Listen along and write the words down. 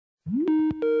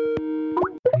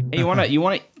Hey, you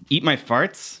wanna eat my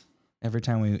farts? Every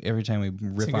time we rip on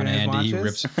Synchronized Andy, he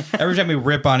watches? rips. Every time we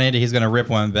rip on Andy, he's gonna rip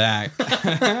one back. So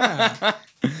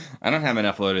I don't have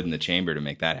enough loaded in the chamber to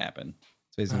make that happen.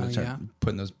 he's gonna start yeah.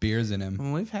 putting those beers in him.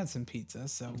 Well, we've had some pizza,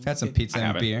 so We've had some we could- pizza I and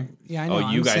haven't. beer. Yeah, I know. Oh, you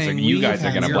I'm guys are- saying you we've guys are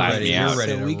had gonna some blast me pizza, out. You're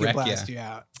ready so to we could wreck blast ya. you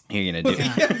out. You're gonna do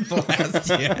Blast,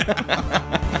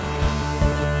 yeah.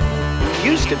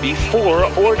 Used to be 4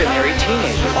 ordinary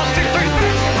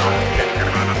teenagers.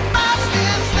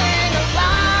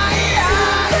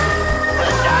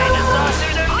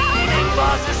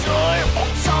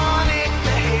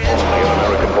 The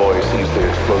American boy sees the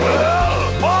explosion.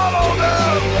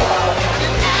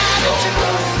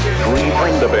 Three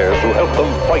panda bears who help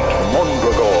them fight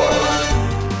Mondragor.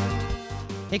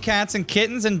 Hey, cats and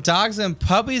kittens and dogs and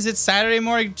puppies! It's Saturday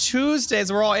morning,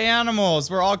 Tuesdays. We're all animals.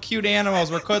 We're all cute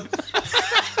animals. We're called.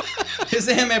 It's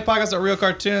the Anime Podcast of Real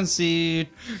Cartoons. See,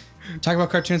 talk about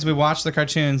cartoons. We watch the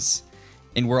cartoons,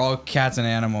 and we're all cats and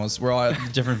animals. We're all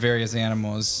different, various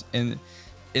animals.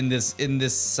 In this,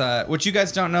 what you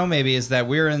guys don't know maybe is that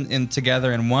we're in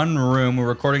together in one room. We're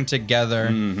recording together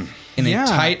in Yeah. a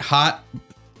tight, hot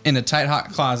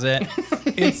closet.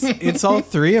 It's all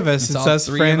three of us. It's all us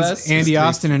three of friends, us. It's Andy, three-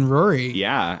 Austin, and Rory.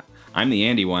 Yeah, I'm the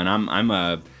Andy one. I'm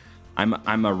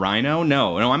a rhino.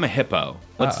 No, I'm a hippo.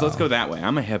 Let's go that way.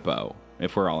 I'm a hippo.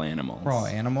 If we're all animals, We're all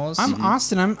animals. I'm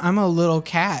Austin. I'm a little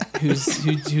cat who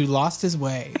lost his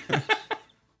way.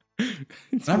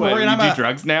 I'm What, worried. you I'm do a,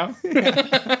 drugs now?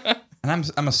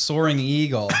 and I'm a soaring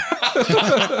eagle.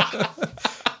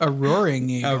 A roaring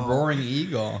eagle. A roaring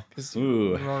eagle.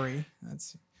 Ooh. Rory.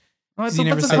 That's Oh, that's You a-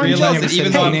 never that's a said fun you realized joke. never that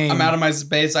even said though his name. I'm out of my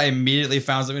space, I immediately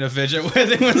found something to fidget with.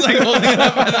 It was like holding it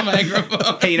up by the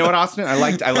microphone. Hey, you know what, Austin? I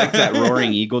liked that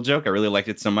roaring eagle joke. I really liked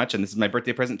it so much, and this is my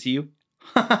birthday present to you.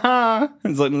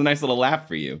 It's a nice little laugh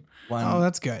for you. oh,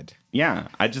 that's good. Yeah,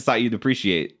 I just thought you'd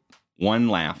appreciate one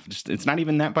laugh. Just it's not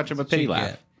even that much of a pity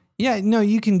laugh. Yeah, no,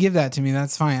 you can give that to me.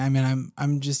 That's fine. I mean,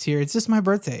 I'm just here. It's just my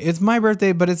birthday. It's my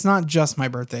birthday, but it's not just my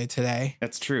birthday today.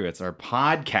 That's true. It's our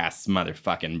podcast's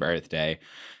motherfucking birthday.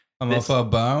 I'm off a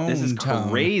bone. This is tone.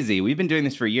 crazy. We've been doing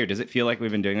this for a year. Does it feel like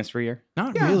we've been doing this for a year?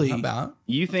 Not Yeah, really. about.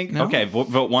 You think? No. Okay,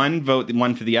 vote one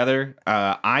for the other.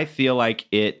 I feel like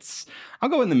I'll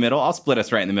go in the middle. I'll split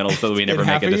us right in the middle so that we never been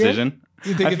make half a a year? decision.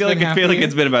 You think I it's feel like been half a year?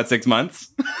 it's been about 6 months.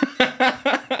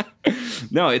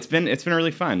 No, it's been really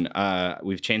fun.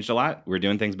 We've changed a lot. We're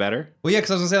doing things better. Well, yeah,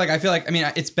 because I was gonna say, like, I feel like, I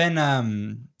mean, it's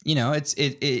been,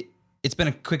 it's been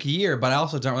a quick year, but I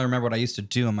also don't really remember what I used to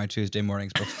do on my Tuesday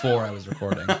mornings before I was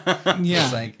recording. Yeah.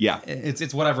 It's like, Yeah.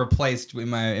 it's what I've replaced in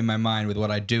my mind with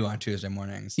what I do on Tuesday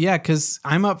mornings. Yeah, because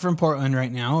I'm up from Portland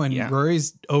right now, and Yeah.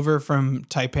 Rory's over from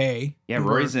Taipei. Yeah,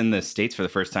 Rory's in the States for the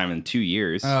first time in 2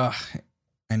 years. Ugh,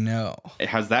 I know.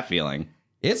 How's that feeling?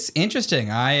 It's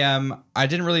interesting. I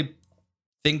didn't really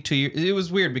think 2 years. It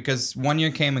was weird because 1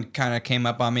 year came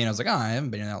up on me, and I was like, oh, I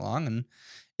haven't been here that long. And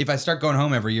if I start going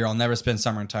home every year, I'll never spend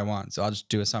summer in Taiwan, so I'll just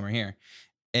do a summer here.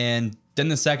 And then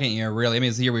the second year, really, I mean,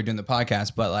 it's the year we were doing the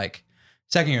podcast, but like,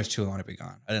 second year is too long to be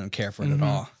gone. I didn't care for it at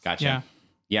all. Gotcha. Yeah.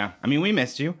 Yeah. I mean, we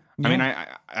missed you. I mean,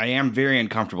 I am very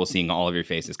uncomfortable seeing all of your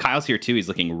faces. Kyle's here too. He's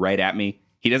looking right at me.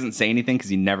 He doesn't say anything because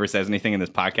he never says anything in this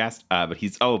podcast. But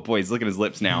he's look at his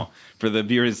lips now. For the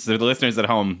viewers, for the listeners at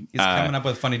home, He's coming up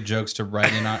with funny jokes to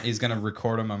write in on. He's gonna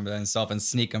record them himself and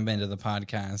sneak them into the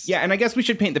podcast. Yeah, and I guess we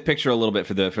should paint the picture a little bit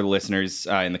for the listeners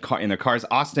in their cars.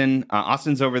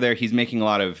 Austin's over there. He's making a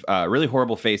lot of really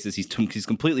horrible faces. He's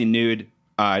completely nude.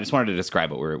 I just wanted to describe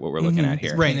what we're looking at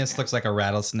here. His penis looks like a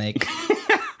rattlesnake.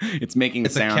 It's making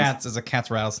It's sounds. a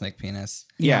cat's rattlesnake penis.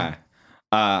 Yeah.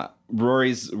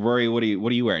 Rory, what are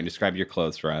you wearing? Describe your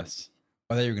clothes for us.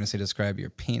 I thought you were gonna say describe your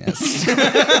penis.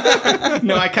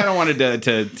 No, I kind of wanted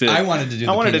to. I wanted to do.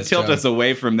 I the wanted to penis tilt joke. us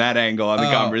away from that angle on the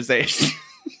Oh. conversation.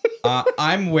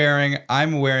 I'm wearing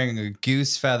a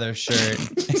goose feather shirt.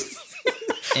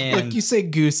 And Look, you say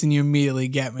goose and you immediately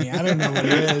get me. I don't know what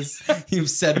it is. you've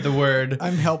said the word,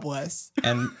 I'm helpless.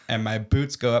 and my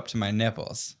boots go up to my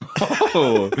nipples.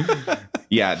 Oh,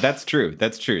 yeah, that's true.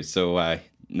 That's true. So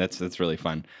that's really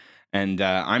fun. And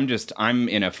I'm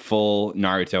in a full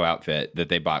Naruto outfit that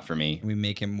they bought for me, We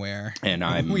make him wear,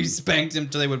 and we spanked him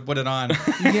till they would put it on.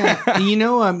 Yeah, you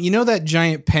know that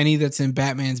giant penny that's in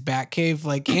Batman's Batcave?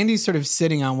 Like Andy's sort of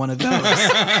sitting on one of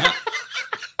those.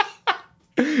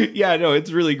 yeah, no,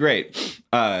 it's really great.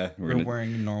 We're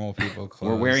wearing normal people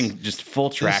clothes. We're wearing just full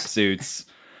tracksuits.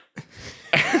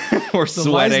 or The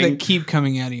lies sweating. that keep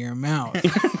coming out of your mouth.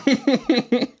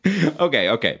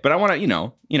 Okay. But I want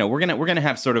to, we're gonna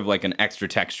have sort of like an extra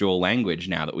textual language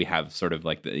now that we have sort of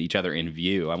like each other in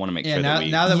view. I want to make Yeah, sure now, that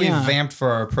we. now that Yeah. we've vamped for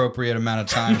our appropriate amount of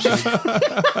time,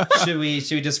 should we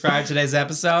describe today's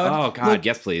episode? Oh God,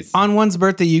 yes, please. On one's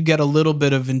birthday, you get a little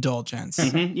bit of indulgence.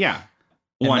 Mhm, yeah,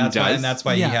 And one that's does. why, and that's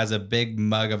why Yeah. he has a big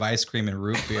mug of ice cream and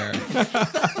root beer.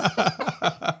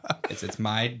 It's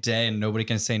my day, and nobody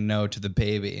can say no to the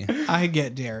baby. I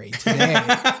get dairy today.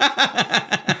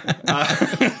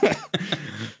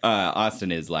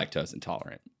 Austin is lactose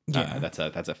intolerant. Yeah. That's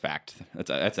a fact.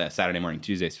 That's a Saturday morning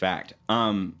Tuesdays fact.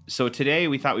 So today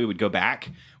we thought we would go back.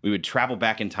 We would travel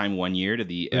back in time 1 year to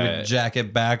the. Jack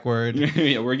it backward.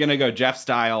 We're gonna go Jeff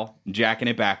style, jacking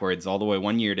it backwards all the way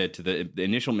 1 year to the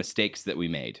initial mistakes that we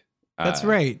made. That's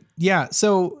right. Yeah.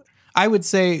 So I would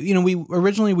say, we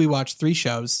originally watched 3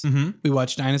 shows. Mm-hmm. We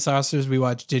watched Dinosaurs, we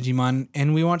watched Digimon,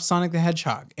 and we watched Sonic the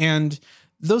Hedgehog. And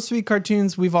those 3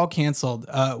 cartoons we've all canceled.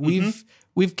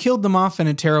 We've killed them off in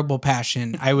a terrible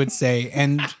passion, I would say.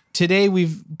 And today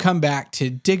we've come back to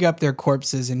dig up their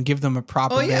corpses and give them a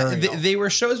proper Oh yeah, burial. they were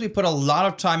shows we put a lot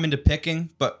of time into picking,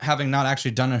 but having not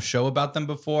actually done a show about them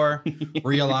before,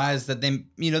 realized that they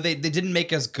didn't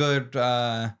make as good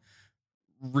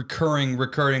recurring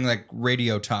like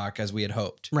radio talk as we had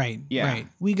hoped. Right. Yeah. Right.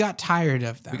 We got tired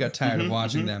of them. We got tired of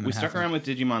watching them. We and stuck having- around with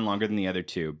Digimon longer than the other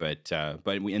 2, but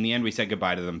in the end we said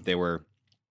goodbye to them. They were.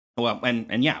 Well,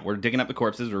 and yeah, we're digging up the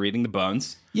corpses. We're reading the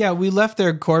bones. Yeah, we left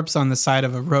their corpse on the side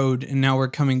of a road, and now we're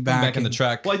coming back in the and-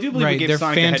 truck. Well, I do believe Right, we gave they're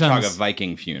Sonic the Hedgehog a phantoms.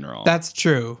 Viking funeral. That's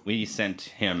true. We sent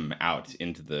him out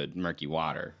into the murky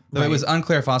water. Though it was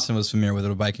unclear if Austin was familiar with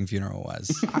what a Viking funeral was.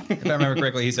 If I remember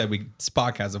correctly, he said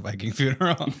Spock has a Viking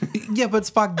funeral. Yeah, but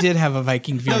Spock did have a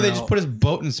Viking No, funeral. they just put his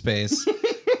boat in space.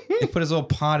 They put his little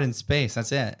pod in space.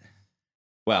 That's it.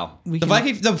 Well,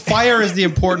 The fire is the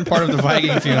important part of the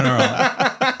Viking funeral.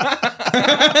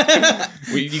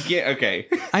 you can't. Okay,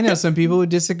 I know some people would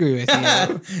disagree with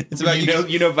you. It's about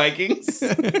you know Vikings.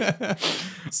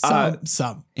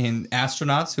 Some. and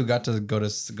astronauts who got to go to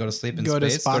sleep in Go to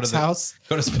space. Spock's house.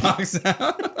 Go to Spock's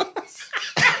house.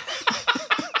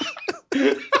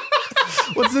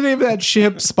 What's the name of that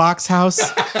ship? Spock's house.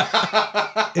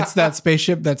 It's that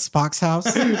spaceship that's Spock's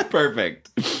house. Perfect.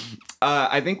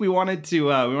 I think we wanted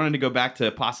to go back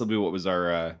to possibly what was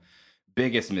our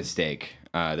biggest mistake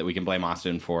that we can blame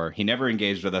Austin for. He never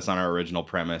engaged with us on our original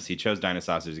premise. He chose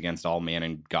Dinosaurs against all man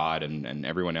and God and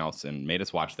everyone else and made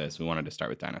us watch this. We wanted to start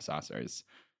with Dinosaurs.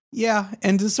 Yeah,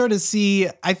 and to sort of see,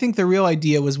 I think the real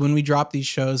idea was when we dropped these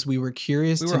shows, we were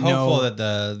curious We to were hopeful know.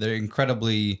 that the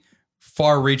incredibly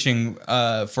far-reaching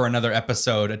for another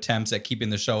episode attempts at keeping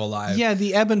the show alive. Yeah,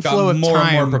 the ebb and got flow of more time.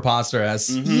 and more preposterous.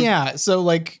 Yeah, so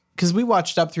because we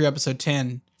watched up through episode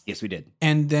 10, Yes, we did.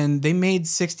 and then they made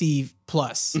 60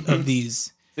 plus of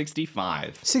these.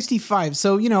 65. 65.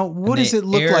 So, what And does they it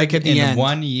look aired like at the in end?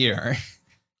 1 year?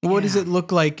 What does it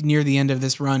look like near the end of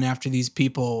this run after these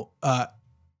people,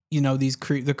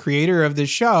 the creator of this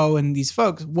show and these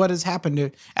folks, what has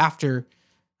happened after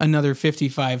another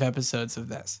 55 episodes of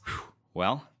this?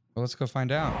 Well, Well, let's go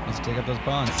find out. Let's dig up those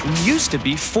bonds. We used to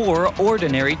be 4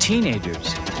 ordinary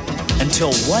teenagers.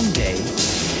 Until one day,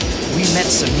 we met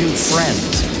some new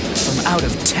friends from out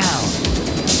of town.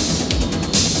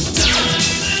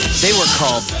 They were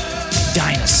called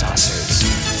Dinosaurs.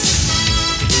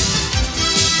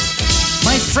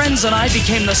 My friends and I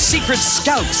became the secret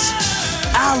scouts,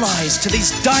 allies to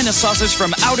these dinosaurs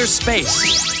from outer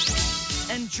space,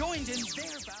 and joined in their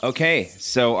battle. okay,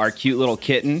 so our cute little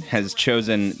kitten has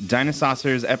chosen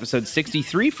Dinosaurs episode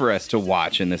 63 for us to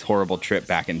watch in this horrible trip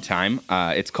back in time.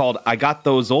 It's called I Got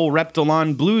Those Old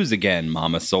Reptilon Blues Again,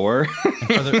 Mama Sore.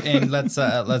 And let's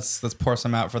pour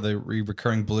some out for the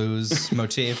recurring blues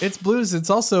motif. It's blues.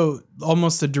 It's also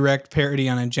almost a direct parody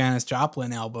on a Janis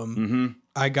Joplin album. Mm-hmm.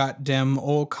 I got dem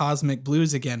old cosmic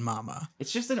blues again, mama.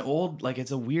 It's just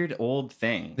it's a weird old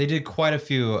thing. They did quite a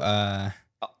few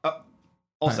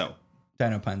Also,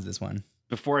 dino puns this one.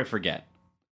 before I forget,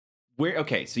 so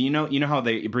you know how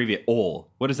they abbreviate OL.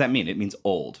 What does that mean? It means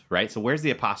old, right? So where's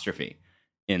the apostrophe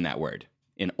in that word?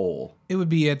 In OL. It would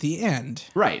be at the end.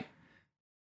 Right.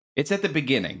 It's at the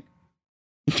beginning.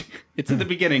 It's at the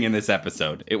beginning in this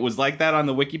episode. It was like that on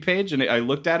the wiki page, and I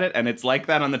looked at it, and it's like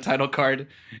that on the title card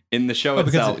in the show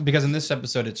itself. Because in this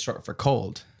episode it's short for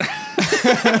cold.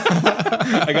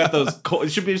 I got those cool. It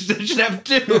should have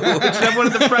 2. It should have one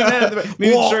at the front end.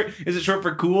 Maybe it's short. Is it short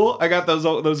for cool? I got those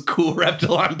cool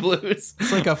Reptilon blues.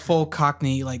 It's like a full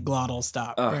Cockney like glottal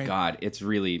stop. Oh right? God, it's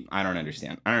really. I don't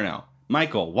understand. I don't know,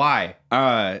 Michael. Why?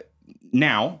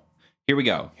 Now, here we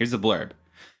go. Here's the blurb.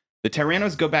 The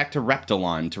Tyrannos go back to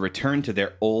Reptilon to return to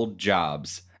their old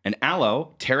jobs, and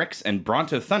Allo, Teryx, and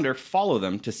Bronto Thunder follow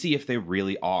them to see if they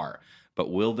really are. But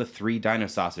will the 3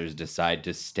 Dinosaucers decide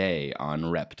to stay on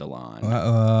Reptilon?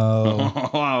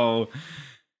 Uh-oh.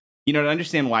 You know, to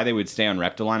understand why they would stay on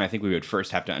Reptilon, I think we would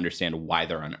first have to understand why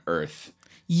they're on Earth.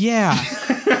 Yeah.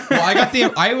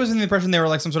 Well, I was in the impression they were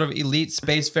like some sort of elite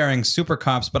spacefaring super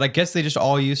cops, but I guess they just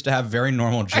all used to have very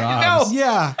normal jobs.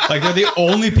 Yeah. Like they're the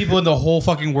only people in the whole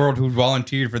fucking world who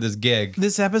volunteered for this gig.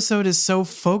 This episode is so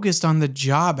focused on the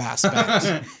job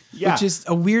aspect, Yeah. which is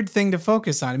a weird thing to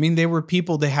focus on. I mean, they were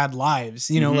people, they had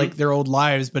lives, you know, like their old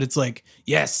lives, but it's like,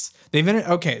 yes, they've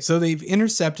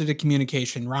intercepted a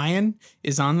communication. Ryan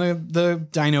is on the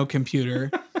Dino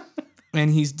computer. And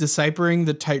he's deciphering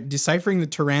the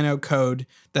Tyranno code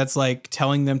that's like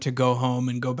telling them to go home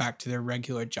and go back to their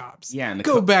regular jobs. Yeah, and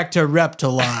go back to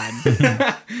Reptilon.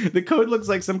 The code looks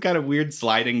like some kind of weird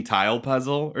sliding tile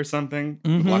puzzle or something.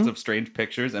 With lots of strange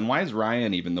pictures. And why is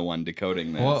Ryan even the one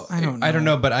decoding this? Well, I don't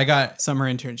know, but I got summer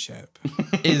internship.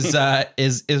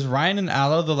 is Ryan and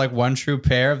Allo the like one true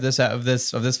pair of this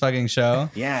fucking show?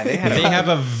 Yeah, they've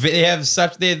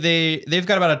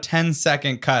got about a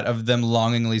 10-second cut of them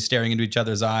longingly staring into each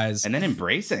other's eyes and then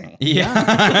embracing.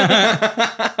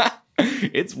 Yeah.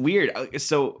 It's weird.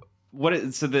 So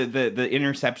the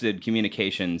intercepted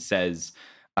communication says,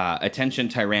 attention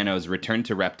Tyrannos, return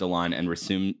to Reptilon and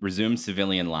resume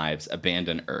civilian lives,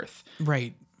 abandon Earth.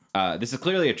 Right. This is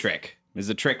clearly a trick. This is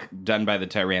a trick done by the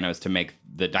Tyrannos to make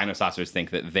the Dinosaucers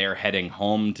think that they're heading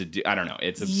home to do, I don't know.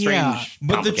 It's a strange,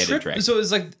 complicated trick. So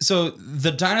it's like,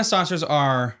 the Dinosaucers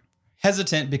are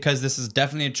hesitant because this is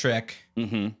definitely a trick.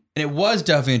 Mm-hmm. And it was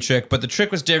definitely a trick, but the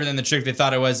trick was different than the trick they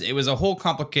thought it was. It was a whole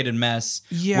complicated mess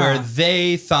where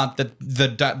they thought that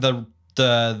the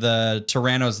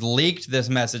Tyrannos leaked this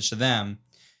message to them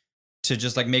to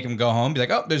just like make them go home, be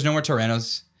like, oh, there's no more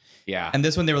Tyrannos. Yeah. And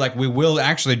this one they were like, we will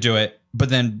actually do it, but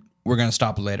then we're going to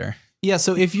stop later. Yeah,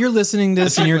 so if you're listening to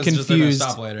this and you're confused,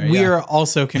 we are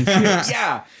also confused.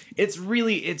 Yeah, it's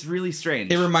really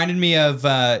strange. It reminded me of,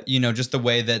 just the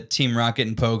way that Team Rocket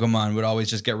and Pokemon would always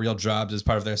just get real jobs as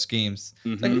part of their schemes.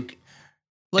 Mm-hmm.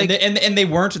 And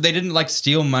they didn't like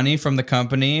steal money from the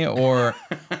company or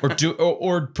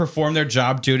perform their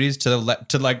job duties to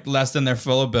like less than their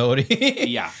full ability.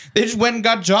 Yeah, they just went and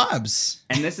got jobs.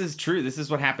 And this is true. This is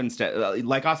what happens to,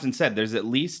 like Austin said, there's at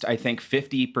least, I think,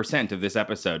 50% of this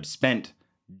episode spent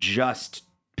just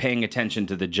paying attention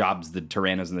to the jobs the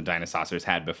Tyrannos and the Dinosaucers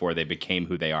had before they became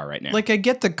who they are right now. Like, I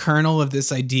get the kernel of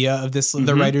this idea of this,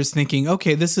 the writers thinking,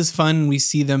 okay, this is fun. We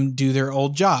see them do their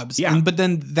old jobs. Yeah. But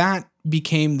then that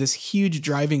became this huge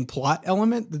driving plot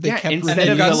element that they kept instead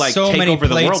repeating. of got like so take many over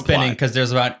the plates world spinning plot. because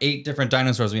there's about 8 different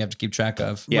dinosaurs we have to keep track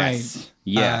of. Yes. Right.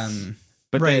 Yes.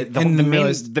 But the and main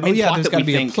realize, plot there's that got to we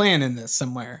be think, a plan in this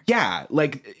somewhere. Yeah,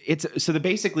 like it's so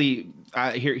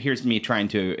here's me trying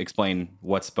to explain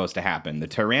what's supposed to happen. The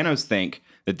Tyrannos think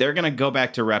that they're going to go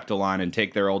back to Reptilon and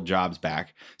take their old jobs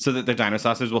back so that the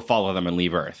Dinosaucers will follow them and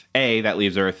leave Earth. That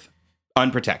leaves Earth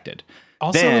unprotected.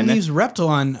 Also, it leaves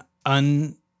Reptilon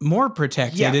more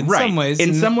protected in some ways.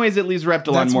 In some ways, it leaves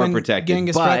Reptilon more protected.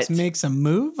 Genghis Rex makes a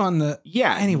move on the...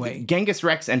 Yeah. Anyway. Genghis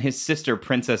Rex and his sister,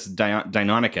 Princess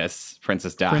Deinonychus,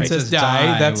 Princess Di. Princess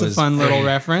Di. That's a fun little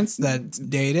reference that's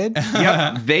dated.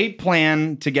 Yep. They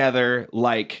plan together,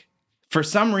 like, for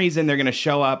some reason, they're going to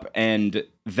show up and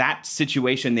that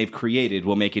situation they've created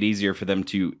will make it easier for them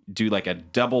to do like a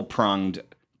double-pronged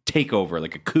takeover,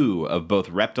 like a coup of both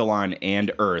Reptilon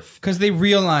and Earth. Because they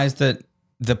realized that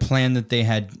the plan that they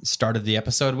had started the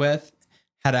episode with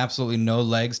had absolutely no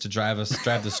legs to drive the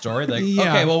story. Like,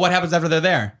 okay, well, what happens after they're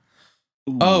there?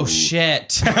 Ooh. Oh,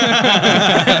 shit.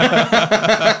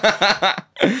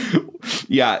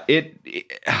 Yeah,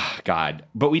 God.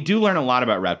 But we do learn a lot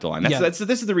about Reptilon. This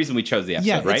is the reason we chose the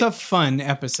episode, right? It's a fun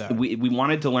episode. We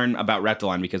wanted to learn about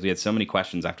Reptilon because we had so many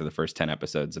questions after the first 10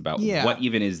 episodes about what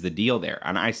even is the deal there.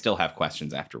 And I still have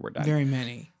questions after we're done. Very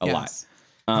many. A lot.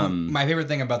 My favorite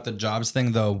thing about the jobs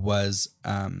thing, though, was,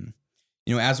 as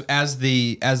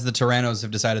the Tyrannos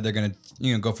have decided they're going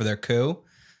to go for their coup.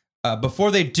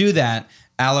 Before they do that,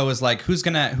 Allo is like, "Who's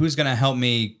gonna help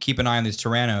me keep an eye on these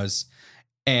Tyrannos?"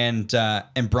 And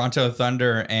Bronto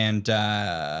Thunder and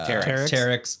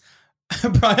Teryx.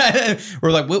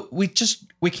 We're like,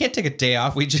 we can't take a day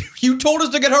off. You told us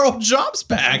to get our old jobs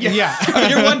back. Yeah.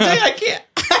 After one day, I can't.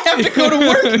 I have to go to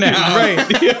work now.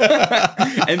 Right. Yeah.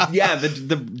 And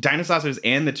the Dinosaucers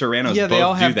and the Tyrannos both they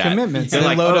all have do that. commitments. They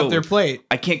load up their plate.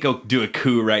 I can't go do a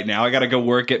coup right now. I got to go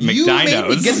work at McDinos.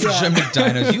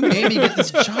 You made me get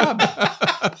this job.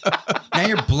 Now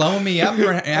you're blowing me up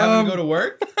for having to go to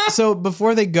work? So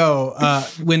before they go,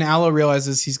 when Aloe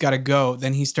realizes he's got to go,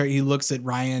 then he looks at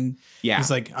Ryan. Yeah. He's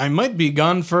like, I might be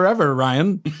gone forever,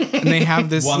 Ryan. And they have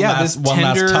this, One this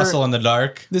last tussle in the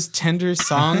dark. This tender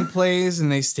song plays,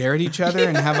 and they stare at each other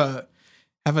and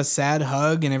have a sad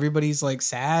hug, and everybody's like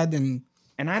sad. And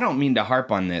I don't mean to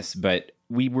harp on this, but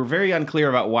we were very unclear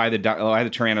about why the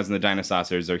Tyrannos and the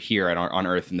Dinosaucers are here on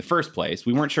Earth in the first place.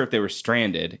 We weren't sure if they were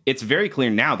stranded. It's very clear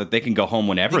now that they can go home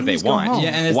whenever they just go want. home.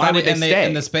 Yeah, and it's why not, would they stay?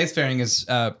 And the spacefaring is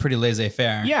pretty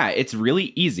laissez-faire. Yeah, it's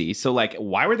really easy. So like,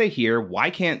 why were they here?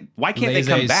 Why can't they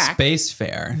come back? Space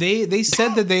fair. they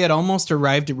said that they had almost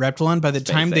arrived at Reptilon by the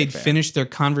time they'd fair. finished their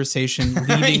conversation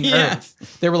leaving Yeah.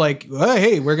 Earth. They were like, oh,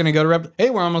 hey, we're going to go to Reptilon. Hey,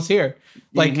 we're almost here.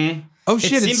 Like, oh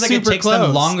shit, It it's seems like super it takes close.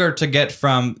 them longer to get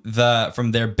from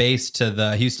their base to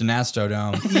the Houston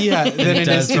Astrodome Yeah, than than it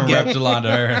is to from get Reptilon to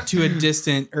Earth. to a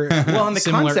distant or And the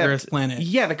similar concept, Earth planet.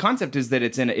 Yeah, the concept is that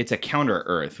it's a counter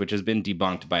Earth, which has been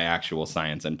debunked by actual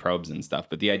science and probes and stuff.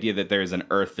 But the idea that there is an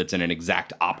Earth that's in an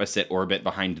exact opposite orbit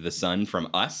behind the sun from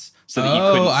us, so that you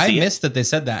couldn't I see missed that they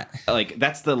said that. it. Like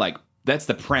that's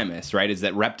the premise, right? Is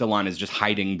that Reptilon is just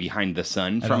hiding behind the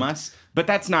sun from us? But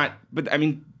that's not. But I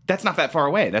mean, that's not that far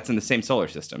away. That's in the same solar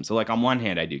system. So like on one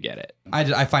hand, I do get it.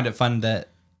 I find it fun that,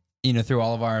 through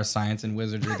all of our science and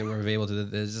wizardry that we're able to,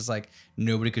 it's just like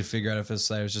nobody could figure out if this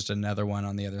was just another one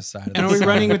on the other side of And the are we sun.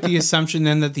 running with the assumption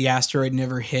then that the asteroid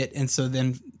never hit, and so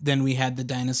then we had the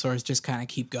dinosaurs just kind of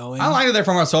keep going? I like that they're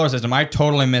from our solar system. I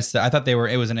totally missed that. I thought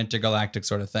it was an intergalactic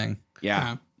sort of thing.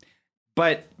 Yeah.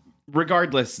 But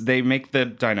regardless, they make the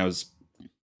dinos.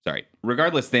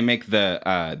 Regardless, they make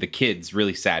the kids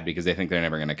really sad because they think they're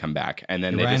never going to come back, and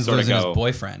then they Ryan's just sort of losing go. his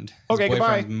boyfriend. Okay, his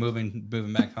goodbye. boyfriend's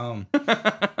moving back home.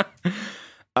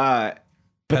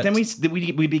 But then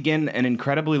we begin an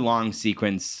incredibly long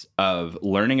sequence of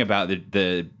learning about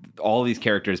the all these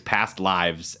characters' past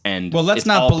lives, and Well, let's it's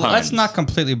all let's puns. not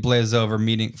completely blaze over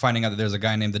finding out that there's a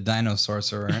guy named the Dino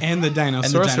Sorcerer and the and the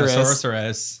Dinosaurus.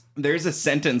 Dinosaurus. There's a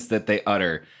sentence that they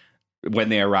utter when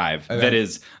they arrive that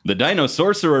is, the Dino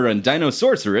Sorcerer and Dino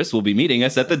Sorceress will be meeting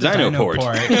us at the Dino Port.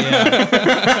 Yeah.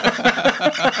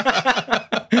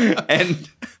 And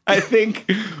I think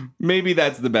maybe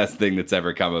that's the best thing that's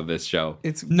ever come of this show.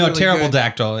 It's No, really Terrible good.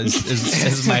 Dactyl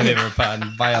is my favorite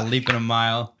pun by a leap and a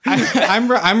mile.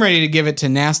 I'm ready to give it to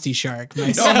Nasty Shark. Oh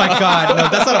my god, no,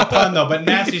 that's not a pun though, but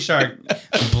Nasty Shark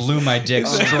blew my dick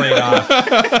straight off.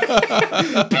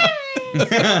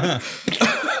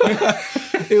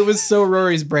 It was so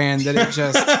Rory's brand that it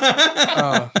just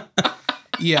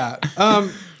yeah.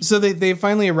 So they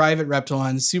finally arrive at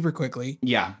Reptilon super quickly.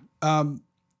 Yeah.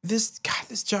 This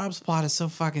Jobs plot is so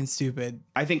fucking stupid.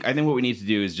 I think what we need to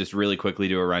do is just really quickly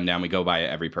do a rundown. We go by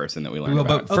every person that we learn Well,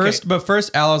 about. but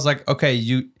first, Aloe's like, okay,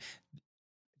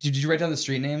 did you write down the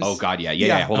street names? Oh God,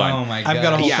 yeah. Hold on. Oh my god, I've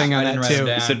got a whole Yeah, thing on I didn't that write it too.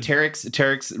 down. So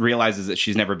Terex realizes that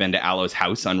she's never been to Aloe's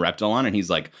house on Reptilon, and he's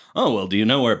like, "Oh well, do you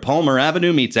know where Palmer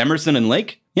Avenue meets Emerson and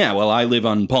Lake? Yeah, well, I live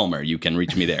on Palmer. You can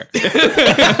reach me there."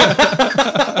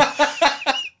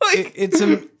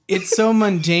 It's so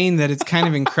mundane that it's kind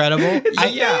of incredible.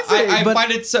 I But-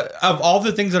 find it so, of all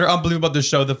the things that are unbelievable about the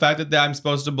show, the fact that I'm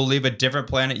supposed to believe a different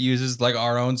planet uses like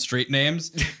our own street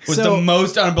names was So, the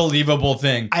most unbelievable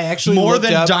thing. I actually more looked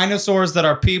than up- dinosaurs that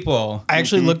are people. I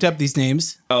actually looked up these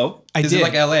names. Oh, I Is did. it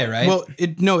like LA, right? Well,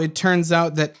 it turns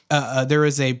out that there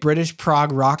is a British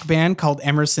prog rock band called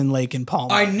Emerson, Lake and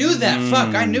Palmer. I knew that.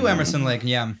 Fuck, I knew Emerson Lake.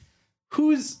 Yeah.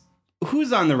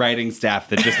 who's on the writing staff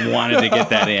that just wanted to get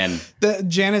that in? The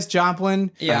Janis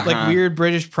Joplin, Yeah. like weird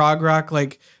British prog rock,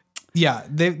 like yeah,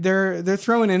 they're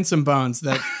throwing in some bones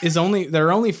that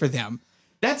they're only for them.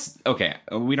 That's okay.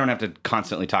 We don't have to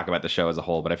constantly talk about the show as a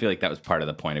whole, but I feel like that was part of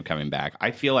the point of coming back. I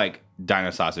feel like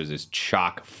Dinosaucers is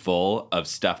chock full of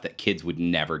stuff that kids would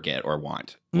never get or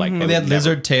want. Like They had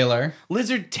Lizard Taylor.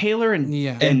 Lizard Taylor and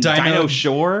Yeah. and And Dino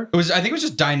Shore. I think it was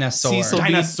just Dinosaur. Cecil B.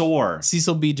 Dinosaur.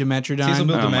 Cecil B. Dimetrodon. Cecil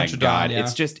B. Oh my Dimetrodon, god! yeah.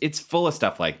 It's full of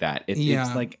stuff like that. It's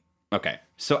Yeah. like okay.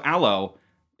 So Aloe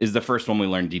is the first one we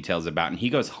learn details about, and he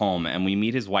goes home, and we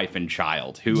meet his wife and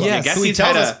child, who I Yes. guess Who he he's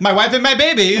Tells had us, my wife and my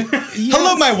baby.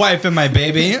 Hello, my wife and my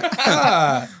baby.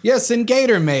 Yes, and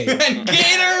Gator Maid. And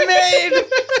Gator Maid.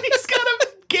 He's got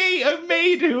a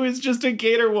maid who is just a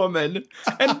gator woman,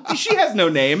 and she has no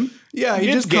name. Yeah, he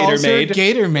It's just calls her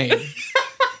Gator Maid.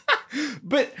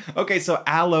 But okay, so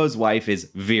Aloe's wife is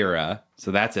Vera,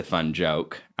 so that's a fun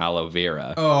joke. Aloe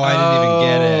Vera. Oh, I didn't even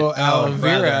get it. Aloe brother.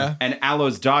 Vera. And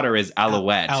Aloe's daughter is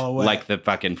Alouette, Alouette. like the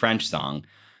fucking French song.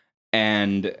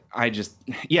 And I just,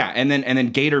 and then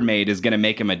Gator Maid is going to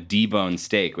make him a debone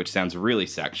steak, which sounds really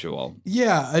sexual.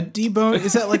 Yeah, a debone.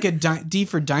 Is that like a D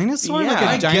for dinosaur? Yeah, like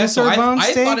a I guess so. dinosaur bone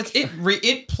I steak? thought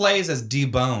it plays as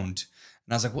deboned.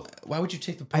 And I was like, why would you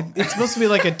take the bone? It's supposed to be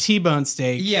like a T-bone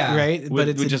steak, Yeah. right? But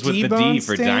it's just a with the debone D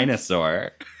for steak?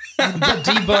 dinosaur. But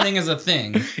deboning is a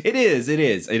thing. It is.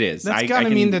 That's gotta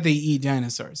mean that they eat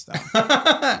dinosaurs,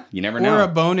 though. You never Or know. a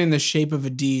bone in the shape of a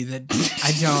D that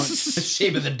I don't. The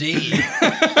shape of the D.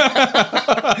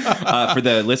 For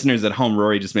the listeners at home,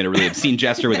 Rory just made a really obscene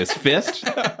gesture with his fist.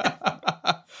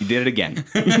 He did it again.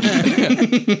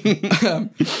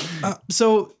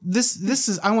 So this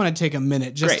is. I want to take a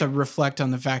minute just Great. to reflect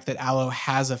on the fact that Aloe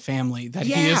has a family that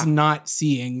he Yeah. is not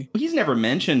seeing. He's never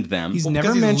mentioned them. He's Because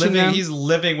never mentioned them. He's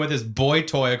living with his boy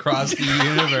toy across the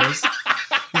universe.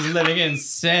 He's living in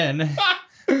sin.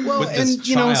 Well, with this and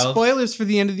you know, child. spoilers for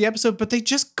the end of the episode, but they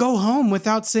just go home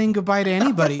without saying goodbye to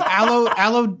anybody.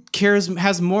 Aloe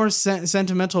has more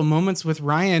sentimental moments with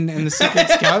Ryan and the Secret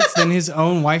Scouts than his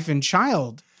own wife and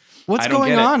child. What's I don't going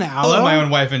get it. on, I Aloe? love my own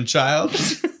wife and child.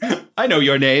 I know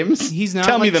your names. He's not,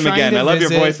 Tell me like, them trying again. to I love your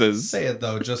visit. voices. Say it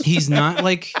though, just He's not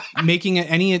like making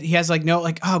it any. He has like no,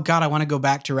 like, oh God, I want to go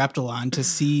back to Reptilon to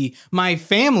see my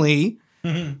family.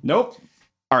 Nope.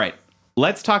 All right.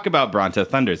 Let's talk about Bronto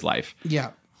Thunder's life.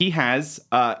 Yeah. He has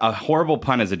a horrible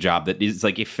pun as a job that is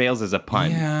like it fails as a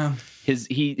pun. yeah.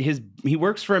 He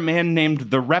works for a man named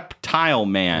the Reptile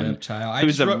Man. Reptile. I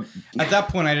who's just wrote, at that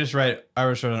point, I just wrote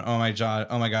an oh my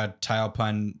god, tile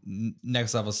pun,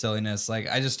 next level silliness. Like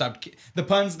I just stopped. The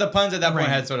puns at that point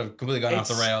had sort of completely gone off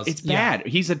the rails. It's bad.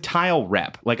 He's a tile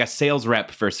rep, like a sales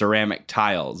rep for ceramic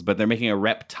tiles, but they're making a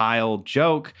reptile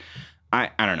joke. I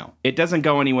don't know. It doesn't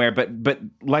go anywhere, but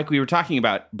like we were talking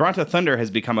about, Bronto Thunder has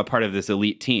become a part of this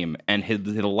elite team, and his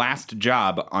last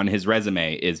job on his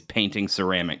resume is painting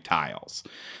ceramic tiles.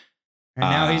 And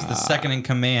now he's the second in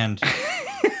command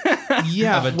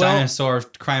Yeah. of a dinosaur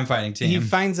crime fighting team. He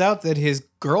finds out that his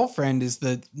girlfriend is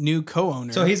the new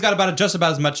co-owner. So he's got just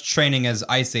about as much training as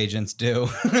ICE agents do.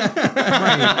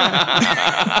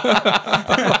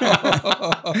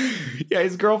 Yeah,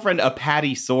 his girlfriend, a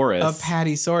Pattysaurus. a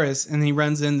Pattysaurus, and he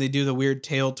runs in. They do the weird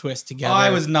tail twist together. I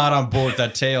was not on board with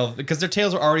that tail because their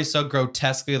tails are already so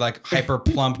grotesquely like hyper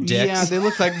plump dicks. Yeah, they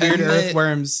look like weird And they-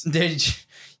 earthworms.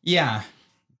 Yeah.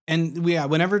 And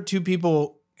whenever two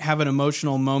people have an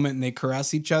emotional moment and they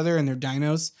caress each other and they're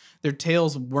dinos, their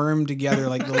tails worm together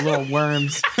like the little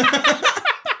worms.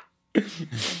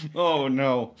 Oh,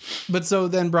 no. But so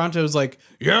then Bronto's like,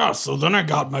 yeah, so then I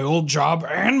got my old job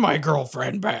and my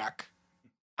girlfriend back.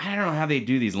 I don't know how they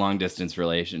do these long distance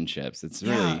relationships. It's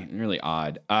really, Yeah. really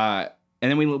odd. And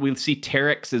then we see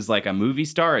Terex is like a movie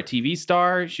star, a TV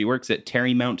star. She works at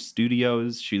Terry Mount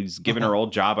Studios. She's given her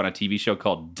old job on a TV show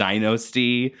called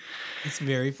Dynasty. It's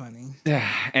very funny.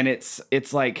 And it's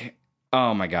like,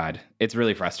 oh my God, it's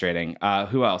really frustrating.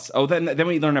 Who else? Oh, then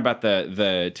we learn about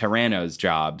the Tyranno's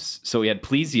jobs. So we had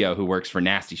Plesio, who works for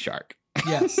Nasty Shark.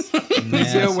 Yes.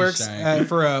 Nasty Plesio works Shark.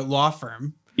 for a law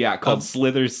firm. Yeah, called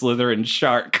Slither, and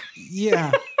Shark.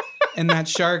 Yeah. And that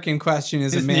shark in question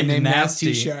is a His man name's named Nasty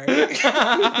Nasty. Shark.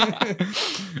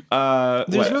 What?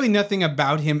 There's really nothing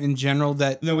about him in general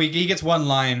that No, he gets one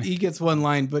line, he gets one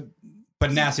line, but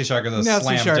but Nasty Shark is a Nasty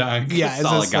slam Shark, dunk. yeah, it's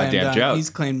Solid a slam goddamn dunk. joke. He's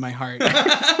claimed my heart. We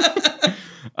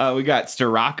got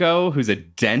Starako, who's a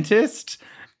dentist.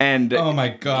 And Oh my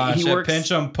gosh. He I works-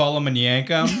 pinch him, pull him, and yank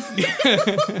him.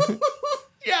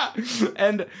 Yeah.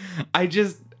 And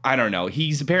I don't know.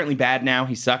 He's apparently bad now.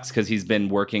 He sucks because he's been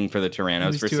working for the Tyrannos He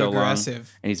was for too so aggressive. long.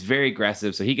 And he's very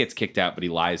aggressive. So he gets kicked out, but he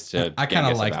lies to I kind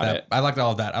of Genghis like about that. it. I liked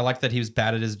all of that. I like that he was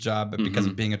bad at his job because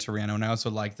of being a Tyranno. And I also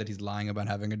like that he's lying about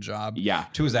having a job Yeah.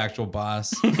 to his actual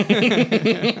boss.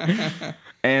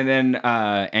 And then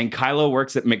and Kylo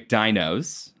works at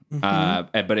McDino's,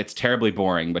 but it's terribly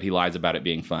boring. But he lies about it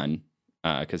being fun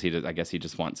because I guess he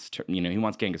just wants to, he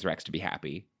wants Genghis Rex to be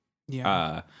happy.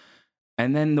 Yeah.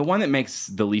 And then the one that makes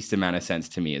the least amount of sense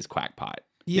to me is Quackpot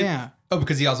yeah. Oh,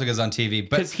 because he also goes on TV.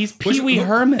 But because he's Pee Wee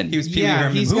Herman. He was Pee Wee Yeah,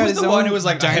 Herman. he's Who got was his the one own who was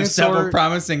like, I have dinosaur- several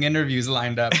promising interviews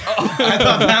lined up. I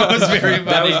thought that was very funny.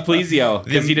 That was Plesio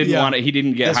because he didn't Yeah. want it. He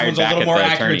didn't get This hired one's a back little at more the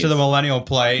accurate attorneys. to the millennial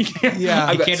play. Yeah.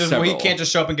 I've got He several. can't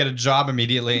just show up and get a job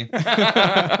immediately.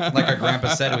 Like our grandpa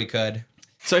said we could.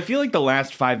 So I feel like the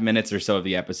last 5 minutes or so of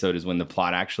the episode is when the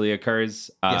plot actually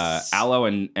occurs. Yes. Allo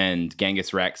and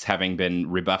Genghis Rex, having been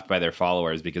rebuffed by their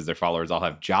followers because their followers all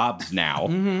have jobs now,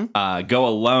 go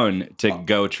alone to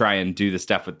go try and do the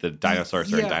stuff with the Dinosaur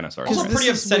and Dinosaur. Also This pretty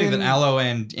is upsetting when- that Allo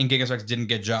and Genghis Rex didn't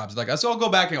get jobs. Like, so I'll go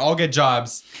back and all get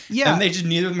jobs. Yeah. And they just,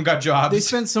 neither of them got jobs. They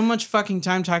spent so much fucking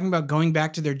time talking about going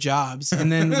back to their jobs,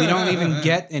 and then we don't even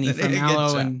get any They from didn't get Allo.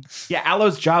 jobs. And Yeah,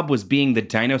 Allo's job was being the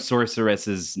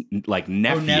Dinosaurus's like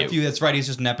nephew. That's right. He's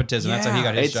just nepotism. That's how he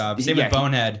got his It's- job. Same yeah, with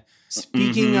Bonehead.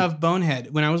 speaking of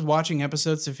Bonehead, when I was watching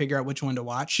episodes to figure out which one to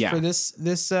watch Yeah. for this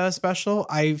special,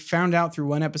 I found out through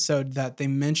one episode that they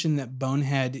mentioned that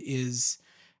Bonehead is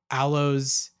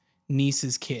Allo's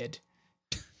niece's kid,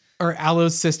 or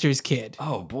Allo's sister's kid.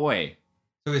 Oh boy.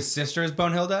 So his sister is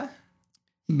Bonehilda?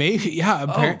 Maybe, yeah.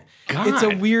 God. It's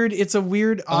a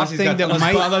weird off thing that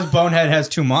might. Unless Bonehead has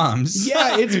two moms.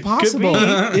 Yeah, it's possible.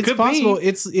 It's Could possible. be.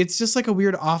 It's just like a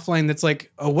weird offline that's like,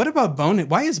 oh, what about Bonehead?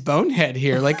 Why is Bonehead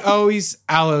here? Like, oh, he's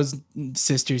Allo's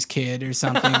sister's kid or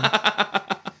something.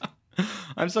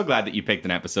 I'm so glad that you picked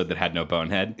an episode that had no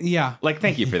bonehead. Yeah. Like,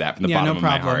 thank you for that from the Yeah, bottom no of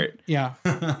my problem. heart.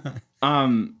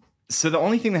 Yeah. So the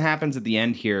only thing that happens at the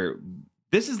end here,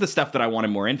 this is the stuff that I wanted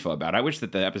more info about. I wish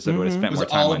that the episode would have spent Was more it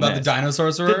time all on about this. the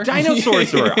Dinosaur? The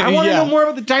Dinosaur. I want to Yeah. know more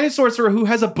about the Dinosaur who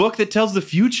has a book that tells the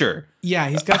future. Yeah,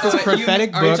 he's got this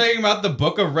prophetic Are you book. talking about the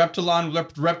book of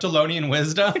Reptilonian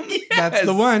wisdom? That's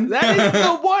the one. That is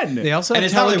the one. They also And have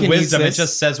it's not really wisdom. It telekinesis.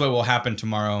 just says what will happen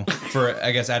tomorrow for,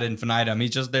 I guess, ad infinitum. They're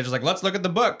just like, let's look at the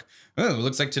book. Oh, it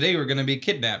looks like today we're going to be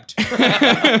kidnapped.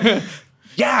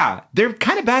 Yeah, they're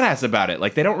kind of badass about it.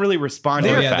 Like, they don't really respond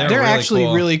to Oh, the yeah, fact. They're really actually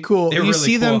cool. really cool. They're You really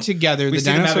see them cool. together, We the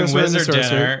see them having dinosaurs and the wizard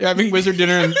sorcerer. dinner. Having wizard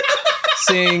dinner and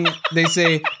saying, they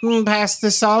say, pass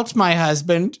the salt, my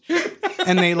husband.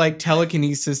 And they like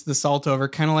telekinesis the salt over,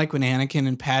 kind of like when Anakin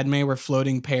and Padme were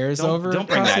floating pears over don't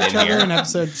bring across that each in other here. in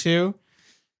episode 2.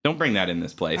 Don't bring that in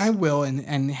this place. I will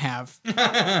and have.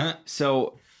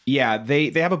 So yeah, they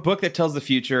have a book that tells the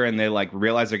future, and they like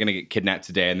realize they're gonna get kidnapped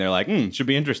today, and they're like, should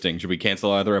be interesting. Should we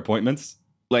cancel other appointments?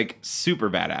 Like, super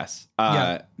badass.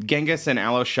 Genghis and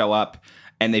Allo show up,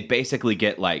 and they basically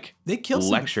get like They kill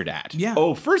some- lectured at. Yeah.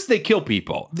 Oh, first they kill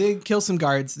people. They kill some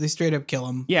guards. They straight up kill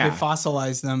them. Yeah. They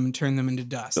fossilize them and turn them into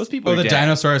dust. Those people. Well, are the dead.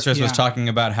 Dinosaurus was Yeah. talking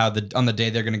about how on the day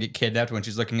they're going to get kidnapped when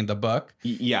she's looking at the book.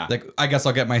 Yeah. Like, I guess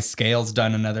I'll get my scales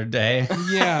done another day.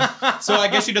 Yeah. So I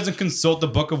guess she doesn't consult the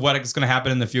book of what is going to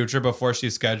happen in the future before she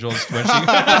schedules when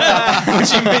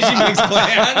she makes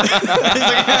plans.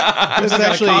 It's like a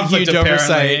actually a conflict, huge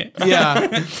oversight.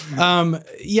 apparently.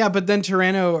 Yeah. But then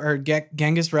Tyranno or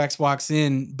Genghis Rex walks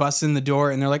in, busts in the door,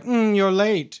 and they're like, you're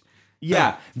late.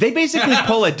 Yeah. They basically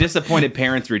pull a disappointed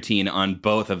parents routine on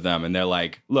both of them, and they're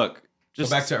like, look, Go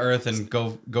just back to Earth and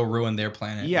go ruin their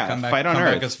planet. Yeah, come back, fight on come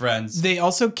Earth. back as friends. They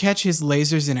also catch his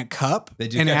lasers in a cup They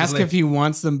do and catch his ask if he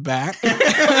wants them back.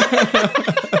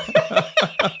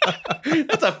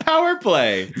 that's a power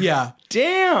play. Yeah.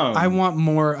 Damn. I want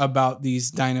more about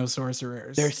these dino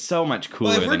sorcerers. They're so much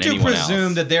cooler Well, if we're than to anyone presume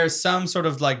else. that there's some sort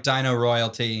of like dino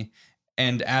royalty,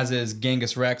 and as is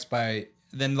Genghis Rex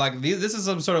then like this is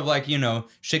some sort of like,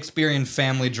 Shakespearean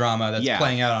family drama that's Yeah.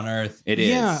 playing out on Earth. It is.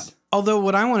 Yeah. Although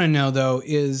what I want to know though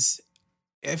is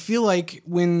I feel like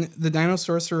when the dino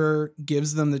sorcerer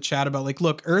gives them the chat about like,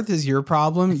 look, Earth is your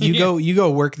problem. You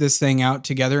go work this thing out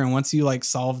together, and once you like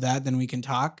solve that, then we can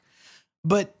talk.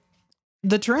 But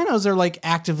the Tyrannos are like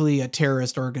actively a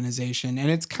terrorist organization,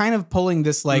 and it's kind of pulling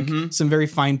this like some very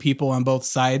fine people on both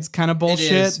sides kind of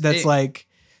bullshit. is. That's like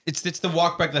It's the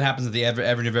walk back that happens at the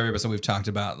every episode we've talked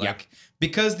about. Like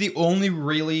because the only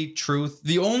really truth,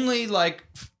 the only like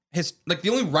the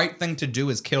only right thing to do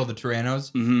is kill the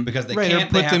Tyrannos because they right, or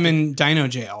can't put them in dino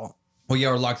jail. Well, yeah,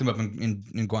 or lock them up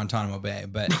in Guantanamo Bay,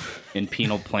 but In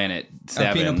Penal Planet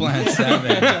 7. Penal Planet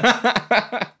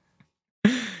 7.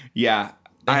 Yeah.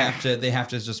 They have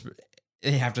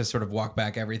to sort of walk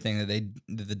back everything that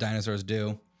the dinosaurs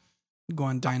do. Go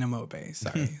on Dynamo Bay.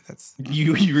 Sorry, that's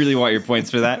You really want your points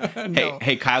for that? No.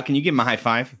 Hey, Kyle, can you give him a high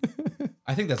five?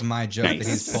 I think that's my joke that Nice.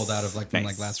 he's pulled out of from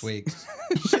Nice. last week.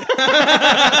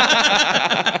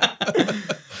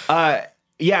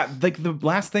 Yeah, like the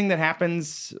last thing that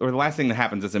happens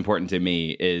that's important to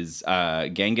me is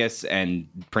Genghis and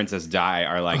Princess Di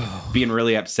are like being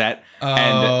really upset.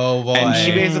 Oh, boy. And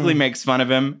she basically makes fun of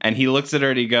him, and he looks at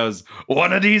her and he goes,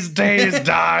 "One of these days,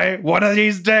 Di, one of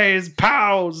these days,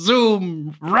 pow,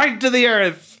 zoom, right to the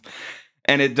earth."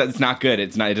 And it's not good.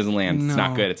 It doesn't land. It's not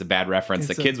No. good. It's a bad reference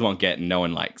that kids won't get and no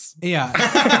one likes. yeah,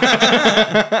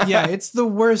 yeah. It's the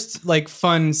worst like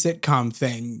fun sitcom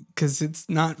thing because it's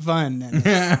not fun and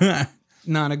it's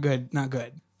not good.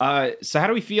 So how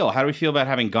do we feel? How do we feel about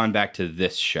having gone back to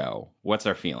this show? What's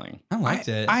our feeling? I liked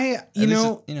it. you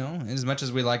know, as much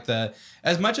as we like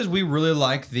as much as we really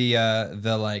like the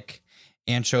like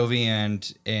anchovy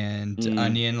and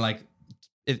onion, like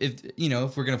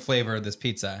if we're gonna flavor this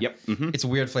pizza, Yep. it's a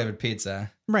weird flavored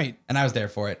pizza, right. and I was there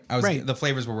for it. The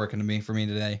flavors were working for me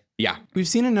today. Yeah. We've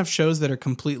seen enough shows that are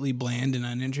completely bland and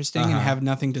uninteresting and have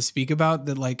nothing to speak about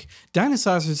that, like,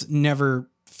 Dinosaurs never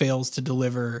fails to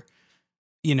deliver,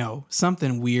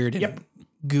 something weird and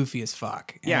goofy as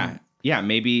fuck. And Yeah.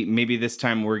 Maybe this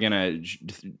time we're gonna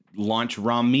launch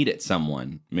raw meat at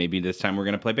someone. Maybe this time we're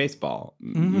gonna play baseball.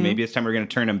 Maybe this time we're gonna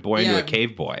turn a boy into a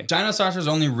cave boy. Dinosaurs'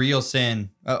 only real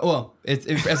sin. As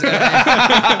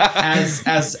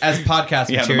podcast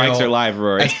material. Yeah, the mics are live,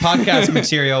 Rory. As podcast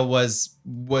material was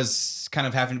kind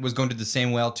of going to the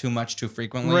same well too much too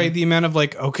frequently. Right, the amount of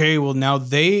like, okay, well now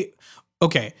they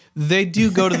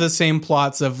do go to the same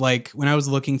plots of like, when I was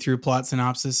looking through plot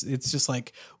synopsis, it's just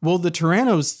like, well, the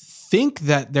Tyrannos think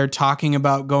that they're talking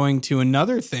about going to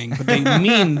another thing, but they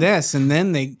mean this, and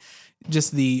then they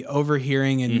just the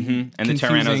overhearing and and the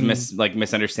Tyrannos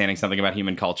misunderstanding something about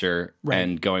human culture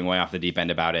and going way off the deep end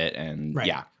about it, and but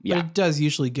it does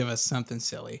usually give us something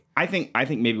silly. I think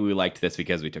maybe we liked this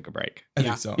because we took a break. I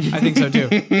think so. I think so too.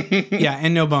 Yeah,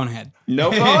 and no bonehead.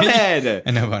 No bonehead.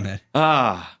 And no bonehead.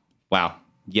 Wow.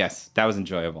 Yes, that was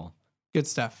enjoyable. Good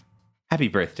stuff. Happy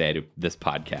birthday to this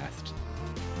podcast.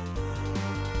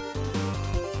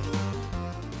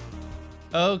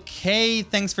 Okay,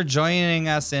 thanks for joining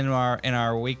us in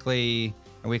our weekly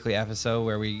episode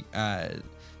where we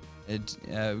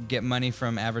get money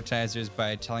from advertisers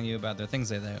by telling you about their things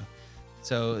they do.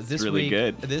 So this really week,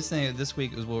 good. This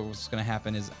week is what's going to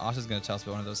happen is Austin's going to tell us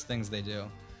about one of those things they do.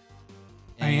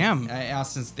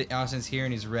 Austin's here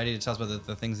and he's ready to tell us about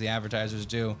the things the advertisers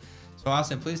do. So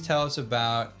Austin, please tell us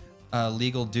about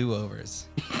Legal Do-Overs.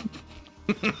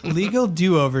 Legal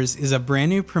Do-Overs is a brand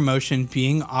new promotion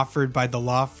being offered by the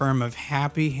law firm of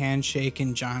Happy Handshake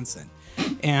and Johnson,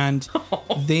 and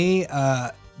they've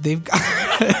got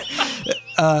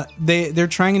they're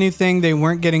trying a new thing. They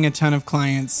weren't getting a ton of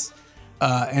clients,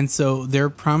 and so they're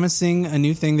promising a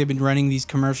new thing. They've been running these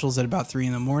commercials at about 3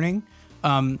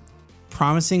 a.m.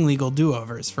 Promising legal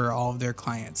do-overs for all of their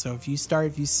clients. So if you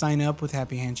sign up with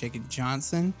Happy Handshake and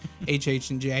Johnson,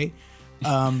 HH&J,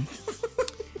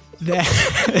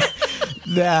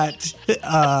 that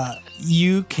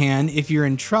you can, if you're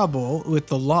in trouble with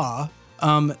the law,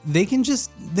 they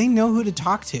know who to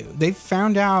talk to. They've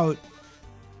found out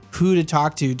who to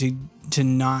talk to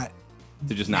not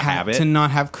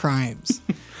have crimes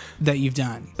that you've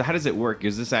done. So how does it work?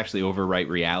 Is this actually overwrite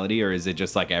reality, or is it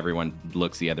just like everyone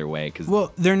looks the other way?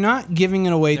 Well, they're not giving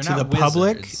it away to the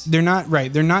public. They're not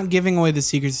right. They're not giving away the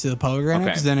secrets to the public right now,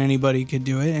 because then anybody could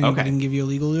do it. Anybody can give you a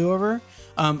legal do-over.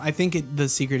 I think the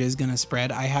secret is going to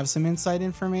spread. I have some inside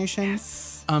information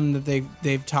that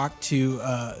they've talked to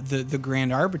the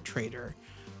Grand Arbitrator.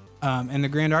 And the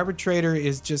Grand Arbitrator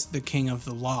is just the king of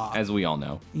the law. As we all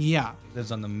know. Yeah. He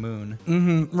lives on the moon.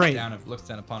 Mm-hmm, right. Looks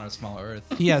down upon a small Earth.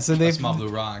 Yeah, so they've... small blue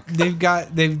rock.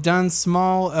 They've done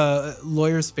small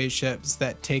lawyer spaceships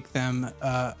that take them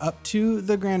up to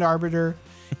the Grand Arbiter,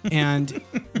 and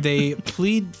they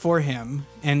plead for him,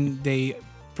 and they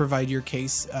provide your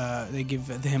case. They give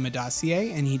him a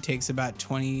dossier, and he takes about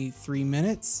 23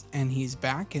 minutes, and he's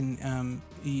back, and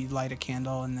you light a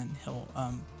candle, and then he'll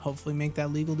hopefully make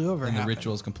that legal do-over And happen. the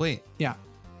ritual is complete. Yeah.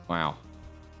 Wow.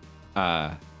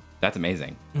 That's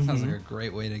amazing. Sounds like a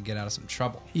great way to get out of some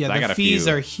trouble. Yeah, So I got the a fees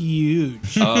few. are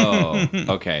huge. Oh,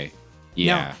 okay.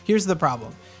 Yeah. Now, here's the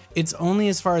problem. It's only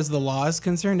as far as the law is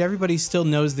concerned. Everybody still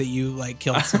knows that you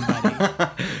killed somebody.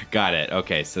 Got it.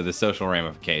 Okay, so the social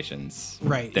ramifications.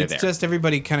 Right. They're It's there. just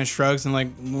everybody kind of shrugs and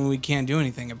well, we can't do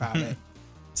anything about it.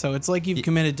 So it's like you've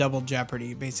committed double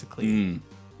jeopardy, basically. You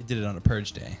did it on a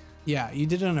purge day. Yeah, you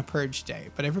did it on a purge day,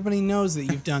 but everybody knows that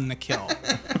you've done the kill.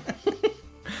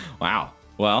 Wow.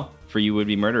 Well, for you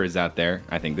would-be murderers out there,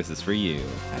 I think this is for you.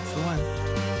 That's the one.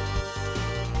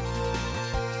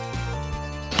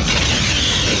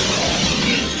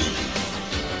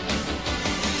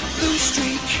 Blue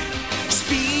streak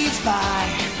speeds by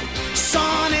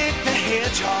Sonic the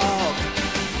Hedgehog,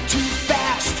 too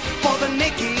fast for the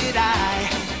naked eye.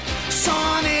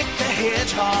 Sonic the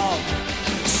Hedgehog,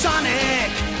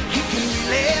 Sonic, he can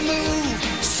really move.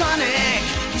 Sonic,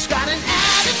 he's got an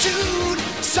attitude.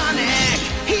 Sonic,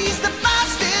 he's the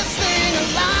fastest thing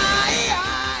alive.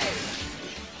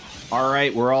 All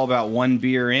right, we're all about one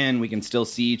beer in. We can still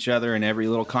see each other in every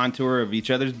little contour of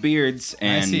each other's beards.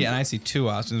 And I see two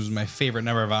Austins, which is my favorite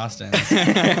number of Austins.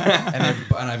 and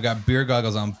I've got beer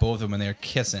goggles on both of them, and they're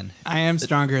kissing. I am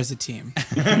stronger as a team.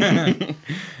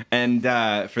 And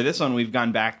for this one, we've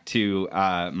gone back to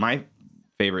my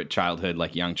favorite childhood,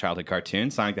 like young childhood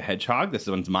cartoon, Sonic the Hedgehog. This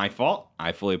one's my fault.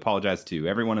 I fully apologize to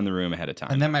everyone in the room ahead of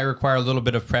time. And that might require a little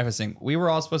bit of prefacing. We were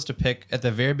all supposed to pick at the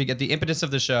very beginning, the impetus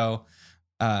of the show,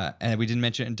 and we didn't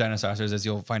mention Dinosaurs, as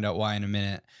you'll find out why in a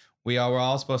minute. We were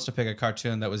all supposed to pick a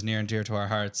cartoon that was near and dear to our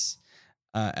hearts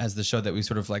as the show that we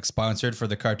sort of like sponsored for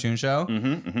the cartoon show.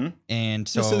 And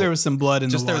so there was some blood in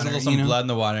the water. There was a little blood in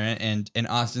the water, and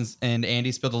Austin's and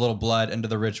Andy spilled a little blood into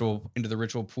the ritual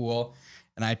pool.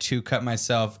 And I too cut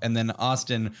myself, and then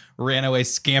Austin ran away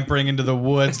scampering into the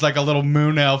woods like a little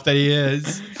moon elf that he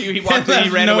is. He walked in, he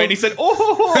ran away, and he said,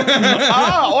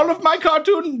 all of my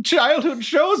cartoon childhood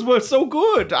shows were so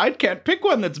good. I can't pick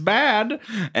one that's bad.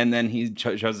 And then he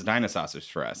chose the Dinosaurs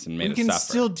for us and made us suffer. We can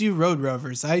still do Road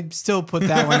Rovers. I still put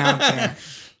that one out there.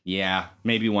 Yeah,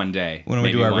 maybe one day. When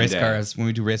we do our race cars. When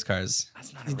we do race cars.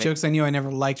 That's not the jokes on you. I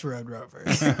never liked Road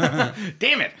Rovers.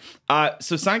 Damn it.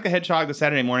 So Sonic the Hedgehog, the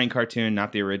Saturday morning cartoon,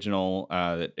 not the original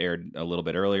that aired a little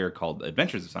bit earlier, called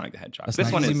Adventures of Sonic the Hedgehog.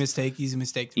 This one is easy mistake.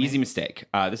 Easy mistake.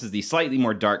 This is the slightly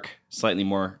more dark, slightly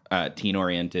more teen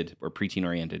oriented or preteen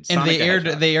oriented. And they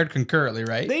aired concurrently,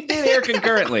 right? They did air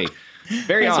concurrently.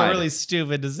 Very That's odd. a really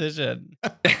stupid decision.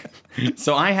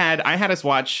 So I had us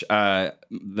watch the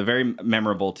very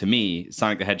memorable to me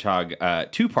Sonic the Hedgehog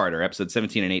two-parter, episode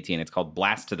 17 and 18. It's called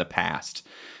Blast to the Past.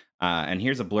 And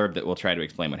here's a blurb that will try to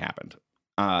explain what happened.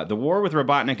 The war with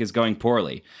Robotnik is going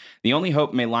poorly. The only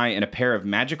hope may lie in a pair of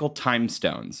magical time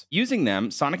stones. Using them,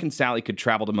 Sonic and Sally could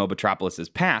travel to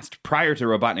Mobotropolis' past prior to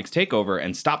Robotnik's takeover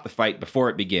and stop the fight before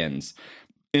it begins.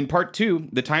 In part 2,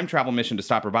 the time travel mission to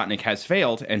stop Robotnik has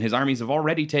failed, and his armies have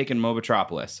already taken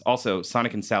Mobotropolis. Also,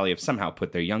 Sonic and Sally have somehow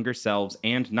put their younger selves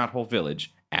and Knothole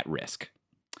Village at risk.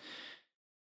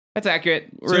 That's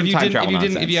accurate. So if you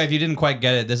didn't quite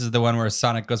get it, this is the one where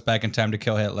Sonic goes back in time to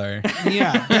kill Hitler.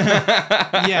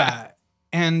 Yeah. Yeah.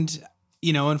 And,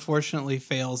 unfortunately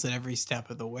fails at every step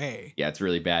of the way. Yeah, it's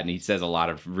really bad. And he says a lot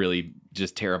of really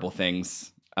just terrible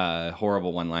things,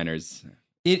 horrible one-liners.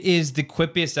 It is the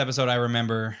quippiest episode I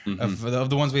remember of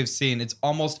the ones we've seen. It's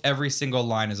almost every single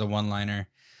line is a one-liner.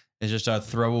 It's just a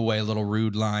throwaway little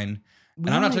rude line. And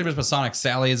I'm not talking about Sonic.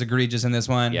 Sally is egregious in this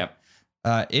one. Yep.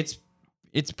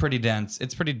 It's pretty dense.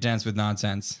 It's pretty dense with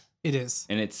nonsense. It is.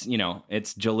 And it's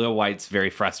Jaleel White's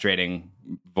very frustrating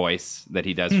voice that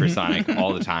he does for Sonic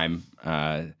all the time.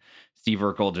 Steve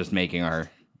Urkel just making our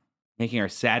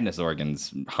sadness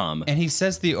organs hum. And he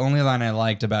says the only line I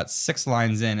liked about 6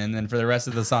 lines in, and then for the rest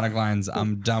of the Sonic lines,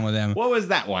 I'm done with him. What was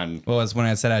that one? Well, it's when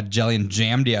I said I jelly and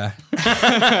jammed ya.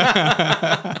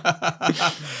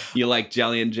 You like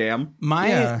jelly and jam?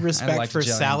 My respect for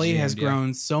Sally has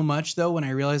grown so much, though, when I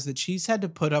realized that she's had to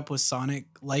put up with Sonic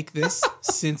like this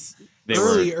since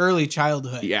early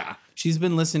childhood. Yeah. She's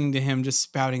been listening to him just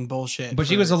spouting bullshit. But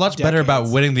she was a lot better about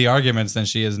winning the arguments than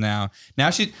she is now. Now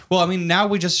she's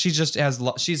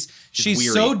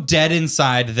so dead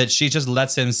inside that she just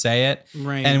lets him say it.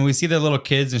 Right. And we see the little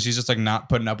kids and she's just like not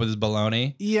putting up with his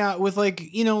baloney. Yeah, with like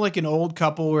an old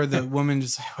couple where the woman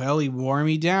just, well, he wore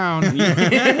me down.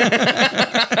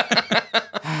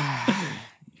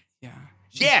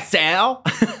 Yeah, Sal.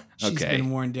 She's been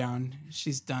worn down.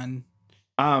 She's done.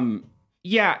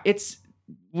 Yeah, it's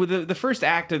with the first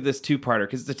act of this two-parter,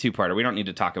 because it's a two-parter. We don't need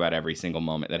to talk about every single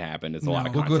moment that happened. It's a lot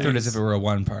of content. We'll go through it as if it were a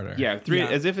one-parter. Yeah,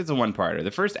 as if it's a one-parter.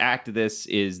 The first act of this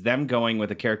is them going with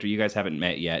a character you guys haven't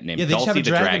met yet named Dulcie the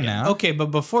Dragon. Now. Okay, but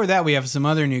before that, we have some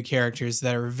other new characters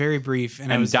that are very brief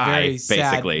and I was very sad.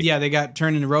 Basically. Yeah, they got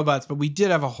turned into robots, but we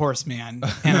did have a horseman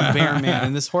and a bear man,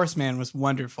 and this horseman was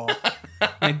wonderful.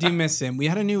 I do miss him. We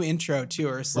had a new intro too,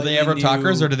 or were they ever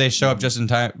talkers, or did they show up just in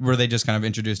time? Were they just kind of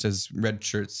introduced as red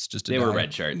shirts? They were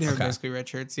red shirts. They were basically red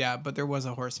shirts, yeah. But there was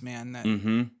a horseman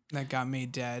that got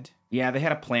made dead. Yeah, they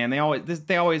had a plan.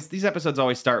 These episodes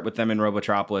always start with them in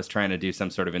Robotropolis trying to do some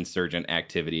sort of insurgent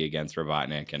activity against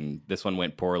Robotnik, and this one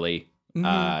went poorly,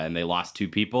 and they lost 2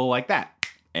 people like that,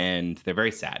 and they're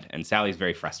very sad. And Sally's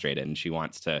very frustrated, and she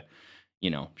wants to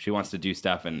do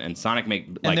stuff, and Sonic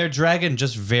and their dragon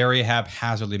just very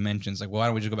haphazardly mentions, like, well, why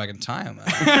don't we just go back in time?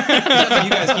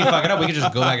 You guys keep fucking up. We could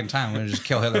just go back in time. We're going to just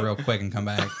kill Hitler real quick and come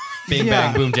back. Bing,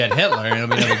 bang, boom, dead Hitler. And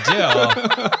it'll be no big deal.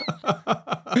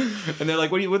 And they're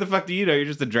like, what the fuck do you know? You're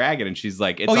just a dragon. And she's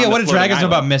like, it's Oh on yeah, the what do floating dragons know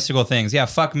island. about mystical things? Yeah,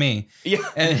 fuck me. Yeah.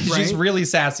 And she's Right? really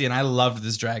sassy, and I loved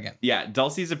this dragon. Yeah,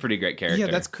 Dulcie's a pretty great character.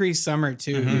 Yeah, that's Cree Summer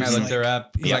too. who's I looked her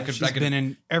up. 'cause Yeah, I could she's been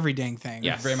in every dang thing.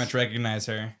 Yes. very much recognize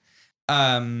her.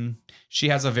 She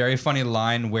has a very funny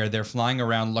line where they're flying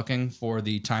around looking for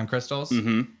the time crystals.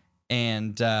 Mhm.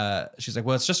 And she's like,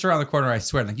 well, it's just around the corner, I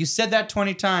swear. I'm like, you said that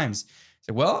 20 times. I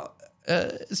said, well,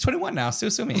 it's 21 now.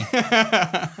 Sue me.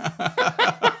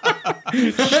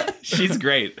 She's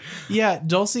great. Yeah,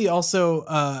 Dulcie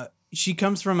also she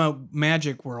comes from a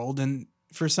magic world, and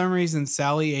for some reason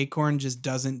Sally Acorn just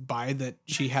doesn't buy that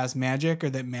she has magic or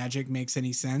that magic makes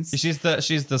any sense. She's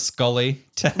the Scully.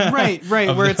 Right,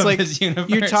 of where the- it's of like this universe.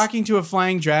 you're talking to a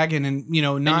flying dragon, and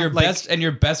not and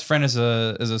your best friend is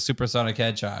a supersonic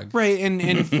hedgehog. right.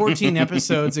 And 14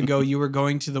 episodes ago, you were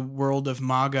going to the world of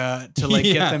Maga to get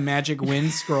Yeah. the magic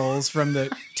wind scrolls from the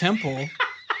temple,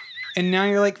 and now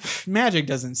you're like, magic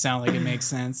doesn't sound like it makes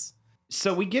sense.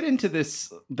 So we get into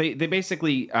this. They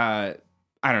basically.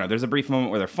 I don't know. There's a brief moment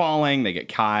where they're falling. They get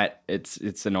caught.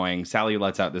 It's annoying. Sally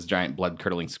lets out this giant blood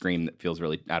curdling scream that feels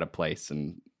really out of place,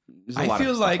 and there's a I lot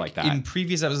feel of stuff like, like that. in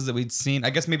previous episodes that we'd seen,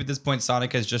 I guess maybe at this point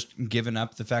Sonic has just given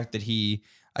up the fact that he,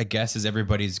 I guess, is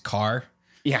everybody's car.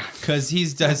 Yeah. Because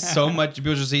does so much.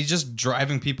 He's just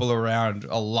driving people around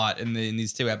a lot in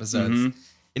these two episodes. Mhm.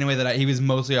 In a way that he was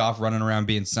mostly off running around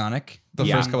being Sonic the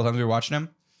Yeah. first couple times we were watching him.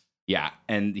 Yeah,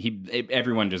 and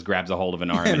everyone just grabs a hold of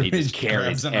an arm and he just Everybody carries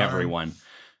grabs an arm. everyone.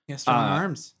 Yeah, strong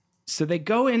arms. So they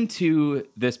go into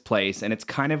this place, and it's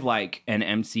kind of like an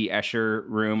MC Escher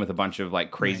room with a bunch of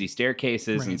like crazy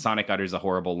staircases. And Right. Sonic utters a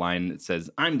horrible line that says,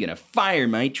 "I'm gonna fire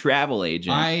my travel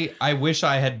agent." I wish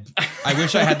I had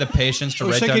the patience to I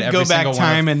wish write I down could every go back single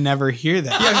time one. and never hear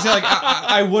that. Yeah, like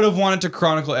I would have wanted to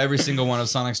chronicle every single one of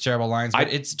Sonic's terrible lines,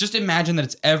 but it's just imagine that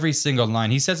it's every single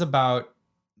line. He says about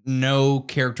no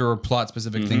character or plot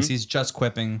specific things. He's just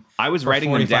quipping. I was for writing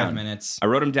them 45 down. minutes. I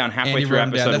wrote them down And halfway he through wrote 'em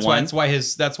down. episode one.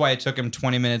 That's why it took him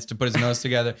 20 minutes to put his notes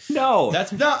together. No,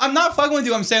 I'm not fucking with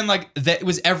you. I'm saying like that it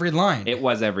was every line. it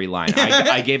was every line.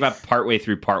 I gave up partway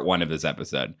through part one of this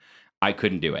episode. I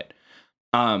couldn't do it.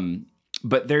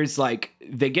 But there's like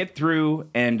they get through,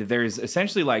 and there's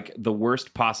essentially like the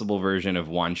worst possible version of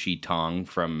Wan Shi Tong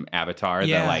from Avatar,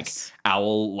 the like Yes.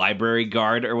 owl library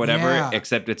guard or whatever. Yeah.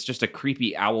 Except it's just a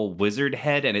creepy owl wizard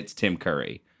head, and it's Tim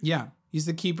Curry. Yeah, he's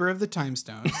the keeper of the time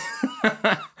stones.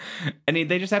 And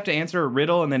they just have to answer a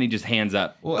riddle, and then he just hands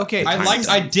up. Okay,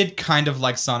 I did kind of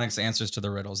like Sonic's answers to the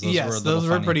riddles. Those were a little those were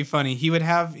funny. pretty funny. He would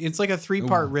have it's like a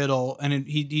 3-part riddle, and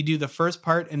he'd do the first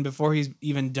part, and before he's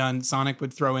even done, Sonic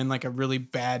would throw in like a really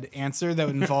bad answer that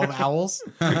would involve owls.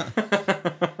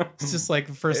 It's just like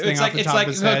the first thing off the top of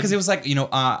his head. because it was like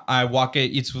I walk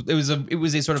it. It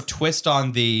was a sort of twist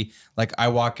on the like I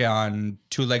walk on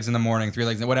 2 legs in the morning, 3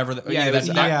 legs, whatever. Yeah, that's,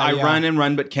 I run and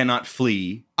run but cannot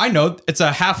flee. I know it's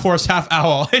a half horse, half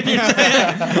owl.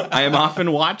 I am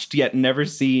often watched yet never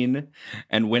seen,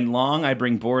 and when long I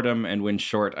bring boredom, and when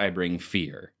short I bring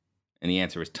fear. And the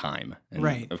answer is time. And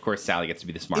Right. Of course, Sally gets to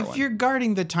be the smart If one. you're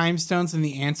guarding the time stones and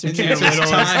the answer to The your answer is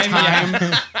riddle is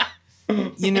time,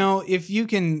 time, if you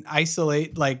can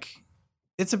isolate, like,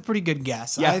 it's a pretty good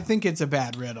guess. Yeah. I think it's a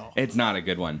bad riddle. It's not a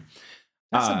good one.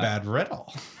 That's a bad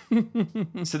riddle.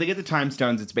 So they get the time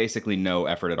stones. It's basically no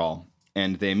effort at all.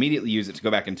 And they immediately use it to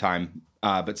go back in time.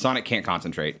 But Sonic can't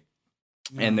concentrate.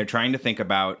 And they're trying to think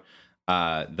about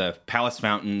the Palace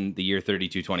Fountain, the year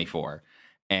 3224.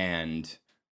 And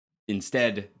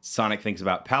instead, Sonic thinks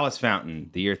about Palace Fountain,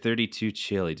 the year 32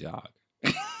 Chili Dog.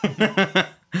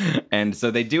 And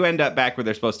so they do end up back where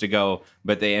they're supposed to go,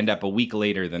 but they end up a week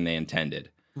later than they intended.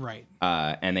 Right.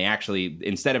 And they actually,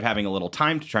 instead of having a little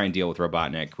time to try and deal with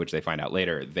Robotnik, which they find out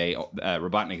later,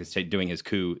 Robotnik is doing his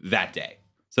coup that day.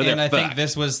 So And they're I think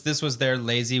fucked. this was their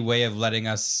lazy way of letting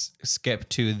us skip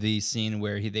to the scene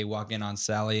where they walk in on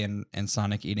Sally and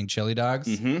Sonic eating chili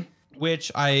dogs, which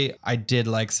I did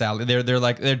like Sally. They're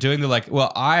doing the like,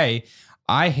 well, I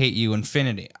hate you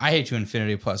infinity. I hate you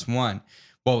infinity plus 1.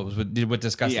 Well, it was with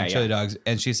disgusting chili dogs,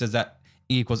 and she says that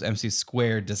E equals MC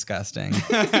squared disgusting.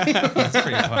 That's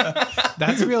pretty fun.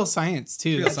 That's real science,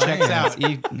 too. That science. checks out.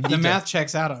 He The math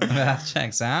checks out on that. Math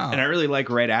checks out. And I really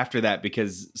like right after that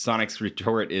because Sonic's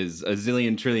retort is a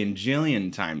zillion, trillion,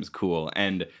 jillion times cool.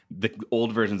 And the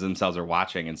old versions themselves are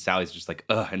watching, and Sally's just like,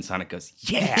 ugh. And Sonic goes,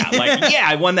 yeah. Like, yeah,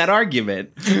 I won that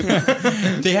argument.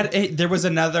 There was a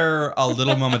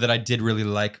little moment that I did really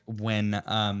like when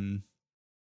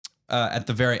at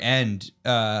the very end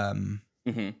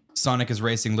Sonic is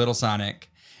racing Little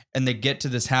Sonic, and they get to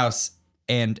this house,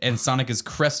 and Sonic is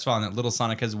crestfallen that Little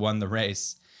Sonic has won the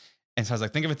race. And so I was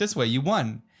like, think of it this way, you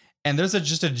won. And there's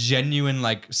just a genuine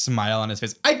like smile on his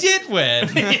face. I did win.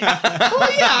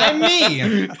 Oh yeah, I'm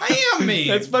me. I am me.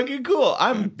 That's fucking cool.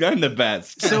 I'm the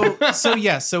best.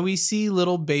 So we see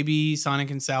little baby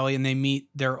Sonic and Sally, and they meet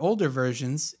their older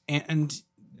versions, and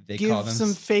They give call them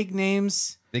some fake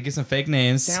names. They give some fake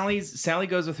names. Sally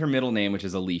goes with her middle name, which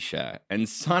is Alicia, and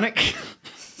Sonic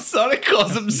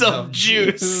calls himself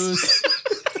Juice.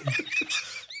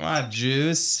 Come on,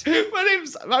 Juice.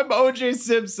 I'm OJ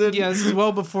Simpson. Yeah, this is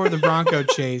well before the Bronco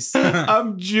chase.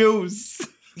 I'm Juice.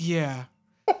 Yeah.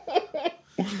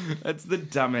 That's the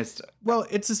dumbest. Well,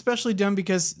 it's especially dumb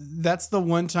because that's the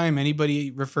one time anybody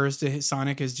refers to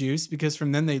Sonic as Juice, because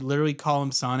from then they literally call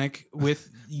him Sonic with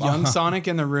young Sonic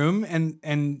in the room,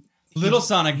 and Little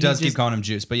Sonic does just- keep calling him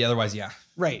Juice, but yeah, otherwise, yeah.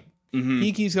 right.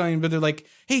 He keeps going, but they're like,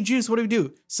 "Hey, Juice, what do we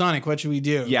do? Sonic, what should we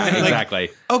do?" Yeah, Like, exactly.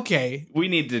 okay, We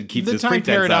need to keep the this time pretense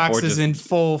paradox up. Or is just, in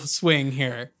full swing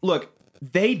here. look,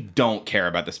 they don't care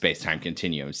about the space-time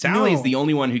continuum. Sally's No. the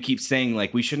only one who keeps saying,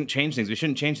 like, we shouldn't change things. We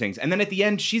shouldn't change things. And then at the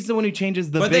end, she's the one who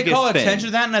changes the But they biggest call thing. attention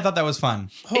to that, and I thought that was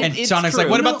fun. And it's Sonic's true. like,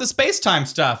 "What No. about the space-time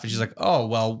stuff?" And she's like, "Oh,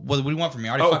 well, what do you want from me?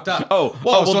 I already Oh, fucked up. oh,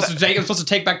 Whoa, oh, I'm, well, supposed to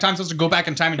take back time. I'm supposed to go back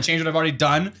in time and change what I've already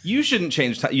done." You shouldn't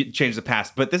change the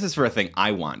past, but this is for a thing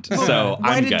I want. So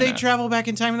Why I'm did gonna. they travel back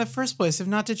in time in the first place if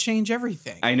not to change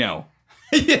everything? I know.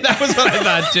 Yeah, that was what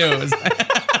I thought too.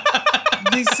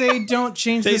 They say don't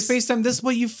change the space time. This is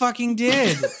what you fucking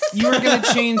did. You were gonna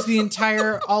change the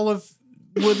entire all of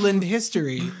Woodland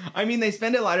history. I mean, they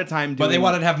spend a lot of time doing. But they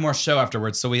wanted to have more show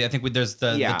afterwards, so I think there's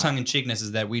the Yeah. tongue in cheekness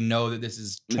is that we know that this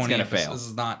is 20 gonna episodes. fail. This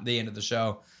is not the end of the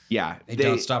show. Yeah, They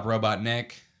don't stop Robot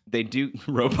Nick. They do.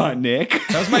 Robot Nick.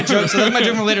 That was my joke. So that was my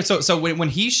joke from later. So when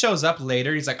he shows up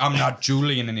later, he's like, "I'm not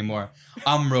Julian anymore.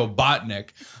 I'm Robotnik."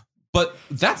 But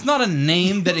that's not a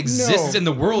name that exists in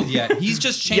the world yet. He's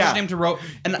just changed his name to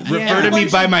and Refer to me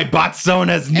by my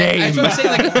Botsona's name. That's what I'm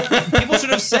saying. Like, people should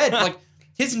have said like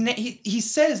his name. He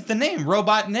says the name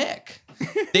Robot Nick.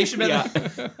 They should have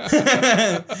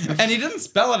been. And he didn't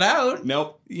spell it out.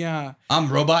 Nope. Yeah. I'm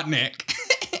Robot Nick.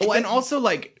 Well, and also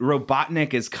like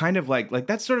Robotnik is kind of like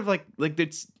that's sort of like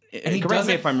it's. And he correct me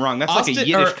doesn't- if I'm wrong. That's Austin- like a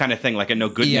Yiddish or- kind of thing, like a no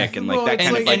good Yeah. Nick and like Well, that it's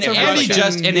kind like- of like. it's a Andy Russian-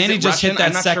 just Is it just hit Russian? that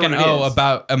I'm not sure second what it O is.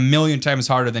 about a million times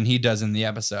harder than he does in the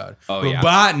episode. Oh, yeah.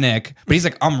 Robotnik, but he's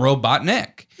like, "I'm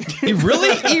Robotnik." He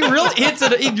really hits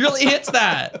it. He really hits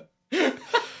that.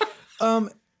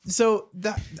 So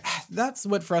that's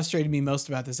what frustrated me most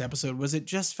about this episode was it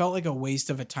just felt like a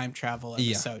waste of a time travel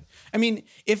Yeah. episode. I mean,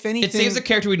 if anything, It saves a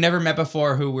character we'd never met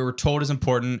before, who we were told is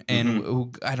important, and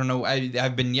who I don't know.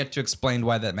 I've been yet to explain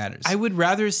why that matters. I would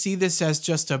rather see this as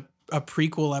just a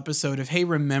prequel episode of, hey,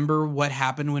 remember what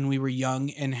happened when we were young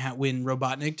and when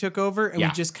Robotnik took over, and Yeah.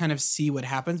 we just kind of see what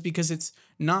happens because it's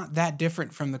not that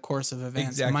different from the course of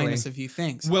events, Exactly. minus a few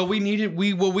things. Well, what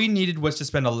we needed was to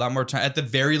spend a lot more time, at the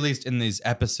very least, in these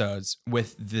episodes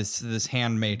with this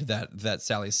handmaid that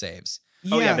Sally saves.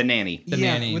 Oh yeah, the nanny. The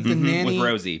nanny. with the nanny With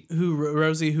Rosie.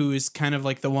 Rosie, who is kind of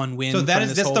like the one win. So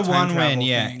that's that's the one win, travel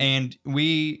yeah. thing. And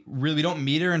we really don't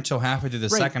meet her until halfway through the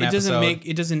Right, second it doesn't episode.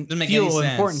 it doesn't Doesn't make feel any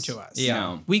sense. important to us. Yeah.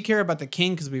 No. We care about the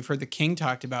king because we've heard the king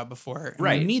talked about before. And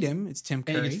Right. We meet him. It's Tim And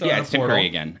he Curry. gets thrown Yeah, in it's a Tim portal. Curry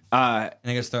again. And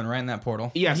it gets thrown right in that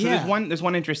portal. Yeah, so Yeah. there's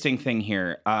one interesting thing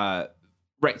here.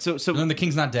 Right. So And then the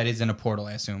king's not dead; he's in a portal.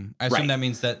 I assume. I assume Right. that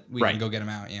means that we Right. can go get him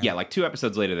out. Yeah. yeah, like 2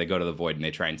 episodes later, they go to the void and they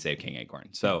try and save King Acorn.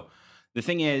 So the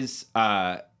thing is,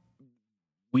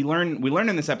 we learn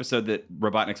in this episode that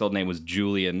Robotnik's old name was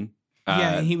Julian.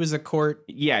 Yeah, and he was a court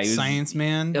Yeah, he was, science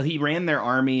man. He ran their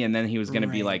army, and then he was going to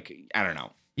be Right. like, I don't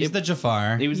know. He's the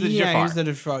Jafar. He was the Yeah, Jafar. he was the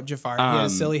Jafar. He had a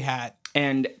silly hat.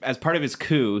 And as part of his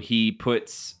coup, he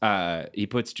puts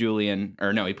Julian,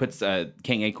 or no, he puts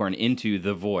King Acorn into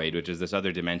the void, which is this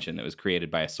other dimension that was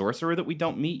created by a sorcerer that we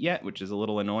don't meet yet, which is a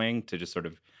little annoying to just sort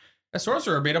of. A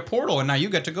sorcerer made a portal, and now you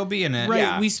get to go be in it. Right.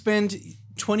 Yeah. We spend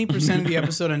 20% of the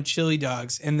episode on chili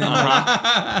dogs, and then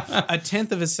like a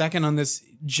tenth of a second on this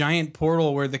giant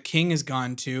portal where the king has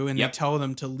gone to, and Yep. they tell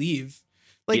them to leave.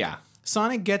 Like Yeah.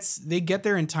 Sonic they get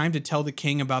there in time to tell the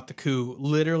king about the coup,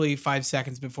 literally 5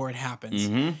 seconds before it happens,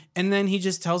 and then he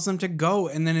just tells them to go,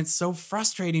 and then it's so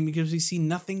frustrating because we see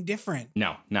nothing different.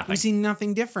 No, nothing. We see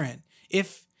nothing different.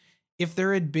 If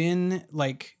there had been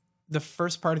like the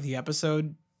first part of the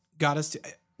episode got us to.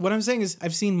 What I'm saying is,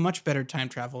 I've seen much better time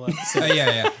travel episodes.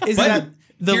 yeah. Is But that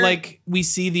the here- like we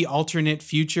see the alternate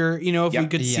future? You know, if we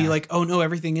Yep. could see Yeah. like, oh no,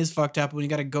 everything is fucked up. We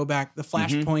got to go back. The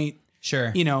Flashpoint.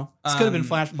 Sure. You know, this could have been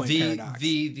Flashpoint the, paradox.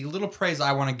 The little praise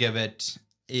I want to give it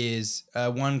is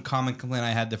one common complaint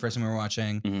I had the first time we were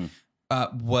watching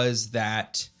was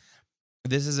that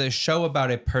this is a show about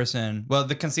a person. Well,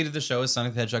 the conceit of the show is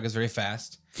Sonic the Hedgehog is very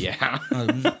fast. Yeah.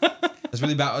 It's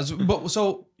really bad.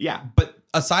 Yeah. But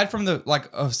aside from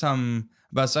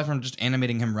aside from just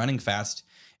animating him running fast,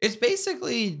 it's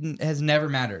basically has never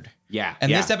mattered. Yeah.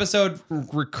 And yeah. this episode,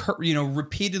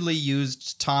 repeatedly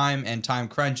used time and time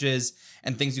crunches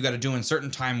and things you got to do in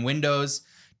certain time windows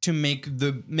to make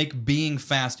being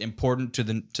fast important to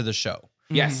the show.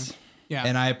 Yes. Yeah.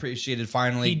 And I appreciated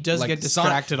finally. He does get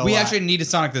distracted a We lot. actually needed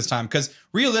Sonic this time because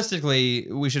realistically,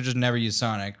 we should just never use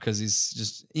Sonic because he's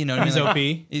just, He's OP.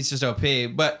 He's just OP.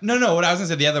 But no, what I was going to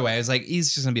say the other way is like,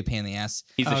 he's just going to be a pain in the ass.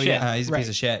 He's a Oh, shit. yeah. He's a piece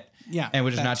of shit. Yeah, And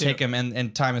we'll just that not too. take him.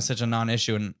 And time is such a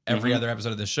non-issue in every other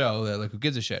episode of the show that like, who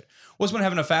gives a shit? What's when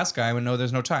having a fast guy when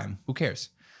there's no time? Who cares?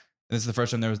 This is the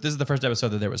first time this is the first episode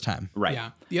that there was time. Right. Yeah.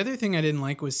 The other thing I didn't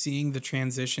like was seeing the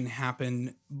transition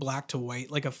happen black to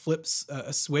white, like a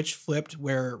switch flipped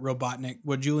where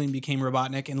Julian became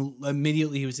Robotnik, and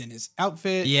immediately he was in his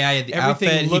outfit. Yeah, he had the everything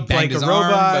outfit, he looked banged like a his arm,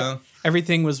 robot. boom.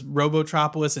 Everything was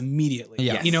Robotropolis immediately.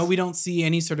 Yes. We don't see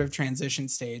any sort of transition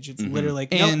stage. It's literally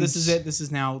like, nope, And- this is it. This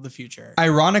is now the future.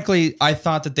 Ironically, I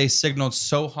thought that they signaled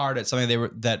so hard at something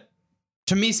that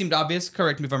to me seemed obvious.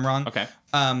 Correct me if I'm wrong. Okay.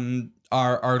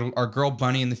 Our girl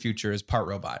bunny in the future is part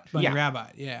robot. Bunny yeah. Rabbit,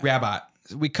 yeah. Rabbit.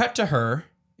 We cut to her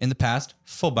in the past,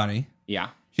 full bunny. Yeah.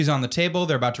 She's on the table.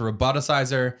 They're about to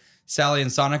roboticize her. Sally and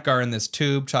Sonic are in this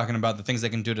tube talking about the things they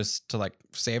can do to like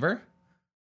save her.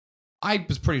 I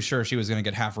was pretty sure she was going to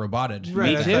get half roboted.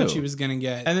 Right, I too. thought she was gonna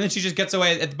get. And then she just gets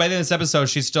away. By the end of this episode,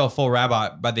 she's still full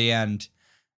rabbit by the end.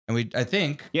 And I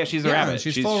think. Yeah, she's a rabbit.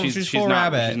 She's full full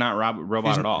not, rabbit. She's not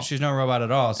robot at all. She's no robot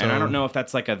at all. So. And I don't know if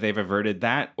that's like they've averted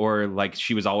that or like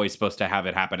she was always supposed to have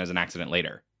it happen as an accident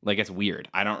later. Like it's weird.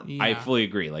 I Yeah. fully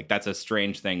agree. Like that's a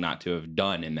strange thing not to have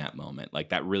done in that moment. Like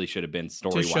that really should have been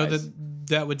story to show wise.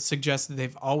 that would suggest that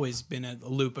they've always been a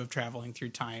loop of traveling through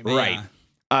time. Right.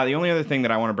 Yeah. The only other thing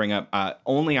that I want to bring up,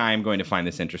 only I am going to find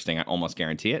this interesting. I almost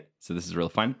guarantee it. So this is real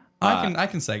fun. I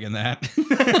can second that.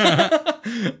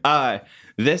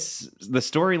 The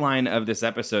storyline of this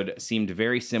episode seemed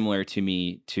very similar to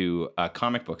me to a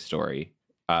comic book story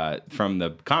from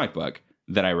the comic book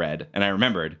that I read and I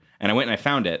remembered, and I went and I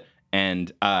found it,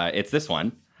 and it's this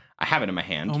one. I have it in my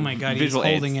hand. Oh my god, Visual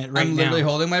he's aids. holding it right I'm now. literally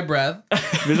holding my breath.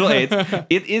 Visual aids.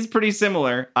 It is pretty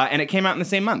similar, and it came out in the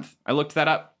same month. I looked that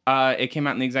up. It came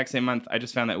out in the exact same month. I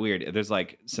just found that weird. There's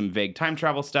like some vague time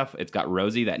travel stuff. It's got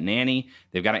Rosie, that nanny.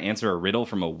 They've got to answer a riddle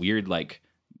from a weird, like,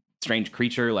 strange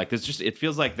creature. Like, there's just, it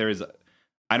feels like there's,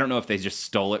 I don't know if they just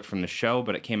stole it from the show,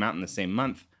 but it came out in the same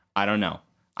month. I don't know.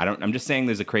 I'm just saying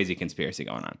there's a crazy conspiracy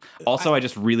going on. Also, I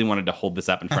just really wanted to hold this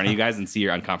up in front of you guys and see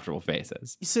your uncomfortable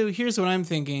faces. So here's what I'm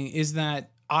thinking is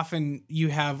that often you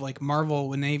have like Marvel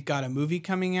when they've got a movie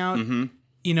coming out,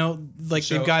 like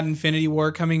they've got Infinity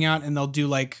War coming out and they'll do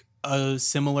like a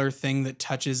similar thing that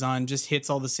touches on just hits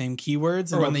all the same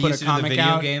keywords Or and when they they'll used put a to do the comic video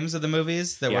out. games of the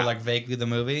movies that Yeah. were like vaguely the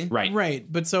movie. Right. Right.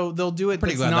 But so they'll do it.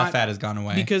 Pretty that's glad not, that fad has gone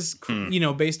away. because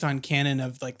based on canon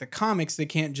of like the comics, they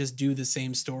can't just do the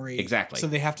same story. Exactly. So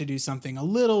they have to do something a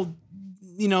little,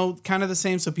 kind of the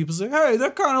same. So people say, "Hey,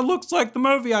 that kind of looks like the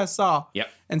movie I saw." Yep.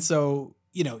 And so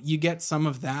you get some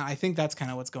of that. I think that's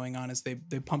kind of what's going on is they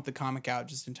pump the comic out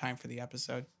just in time for the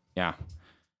episode. Yeah.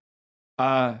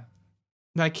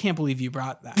 But I can't believe you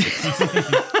brought that.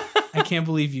 I can't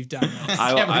believe you've done this.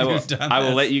 I will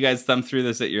this. let you guys thumb through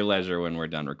this at your leisure when we're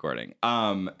done recording.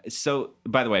 So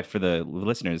by the way, for the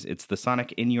listeners, it's the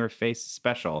Sonic In Your Face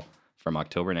special from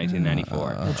October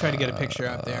 1994. We'll try to get a picture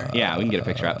up there. Yeah, we can get a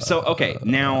picture up. So, okay,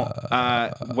 now,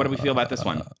 what do we feel about this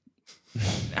one?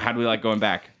 How do we like going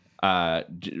back?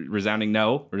 Resounding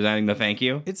no thank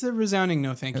you. It's a resounding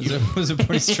no thank you. It was a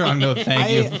pretty strong no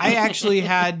thank you. I actually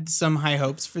had some high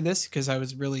hopes for this because I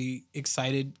was really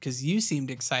excited because you seemed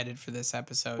excited for this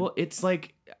episode. Well, it's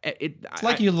like It's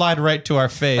like you lied right to our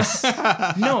face.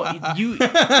 No,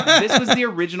 this was the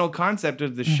original concept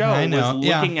of the show. I know, Was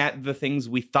yeah. looking at the things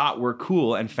we thought were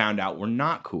cool and found out were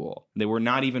not cool. They were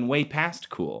not even way past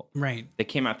cool. right. They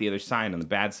came out the other side on the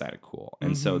bad side of cool.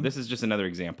 And so this is just another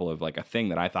example of like a thing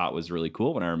that I thought was really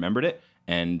cool when I remembered it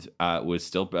and was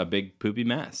still a big poopy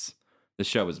mess. The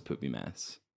show was a poopy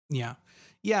mess. Yeah.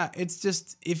 Yeah. It's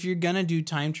just if you're going to do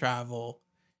time travel,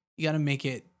 you got to make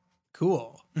it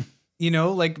cool.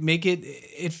 Make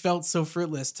it felt so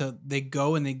fruitless they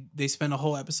go and they spend a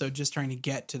whole episode just trying to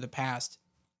get to the past.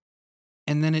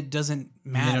 And then it doesn't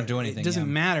matter. don't do anything, It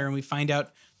doesn't matter. And we find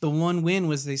out the one win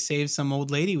was they saved some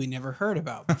old lady we never heard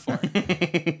about before.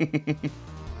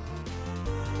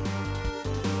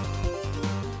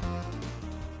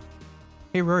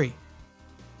 Hey, Rory,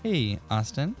 Hey,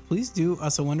 Austin. please do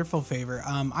us a wonderful favor.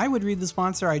 I would read the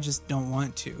sponsor. I just don't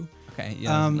want to. Okay.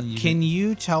 Yeah. Can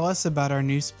you tell us about our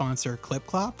new sponsor, Clip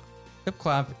Clop? Clip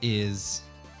Clop is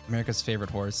America's favorite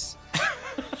horse.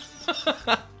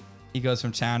 He goes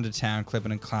from town to town,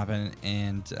 clipping and clopping,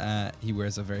 and he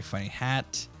wears a very funny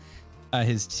hat.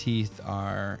 His teeth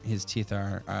are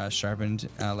sharpened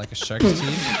like a shark's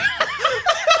teeth.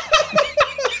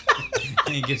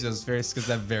 And he gives us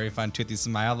that very fun toothy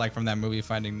smile, like from that movie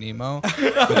Finding Nemo,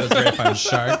 with those very fun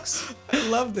sharks. I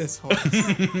love this horse.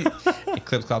 He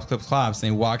clips, clops,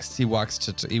 and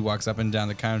he walks up and down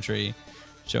the country,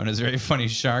 showing his very funny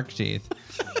shark teeth.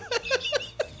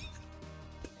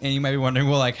 And you might be wondering,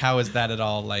 well, like, how is that at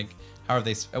all? Like, how are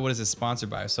they? What is this sponsored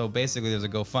by? So basically, there's a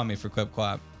GoFundMe for Clip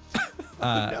Clop.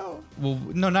 No. Well,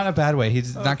 no, not in a bad way. He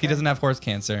doesn't have horse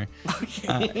cancer.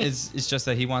 Okay. It's just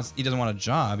that he doesn't want a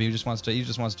job. He just wants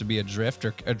to be a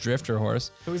drifter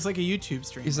horse. So he's like a YouTube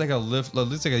streamer. He's like looks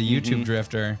like a YouTube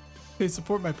drifter. They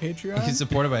support my Patreon. He's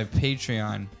supported by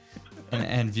Patreon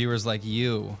and viewers like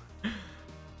you.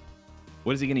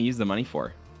 What is he going to use the money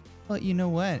for? Well, you know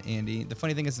what, Andy? The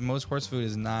funny thing is, most horse food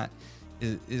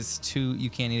is too.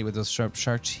 You can't eat it with those sharp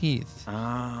teeth.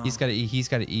 Ah. He's got to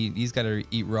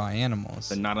eat raw animals.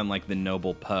 So not unlike the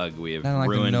noble pug, we have Not like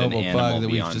ruined the noble an animal pug that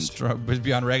beyond. we've destroyed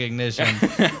beyond recognition.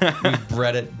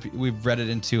 We've bred it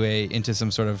into some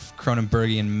sort of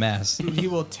Cronenbergian mess. Dude, he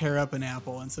will tear up an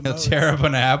apple and some He'll oats. tear up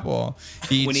an apple.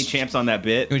 When he champs on that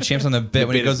bit, When he champs on the bit,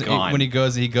 The bit is gone. he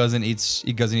goes and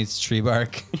eats tree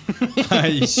bark.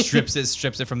 He strips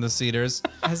it from the cedars.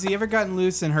 Has he ever gotten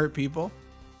loose and hurt people?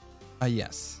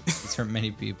 Yes, he's hurt many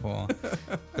people.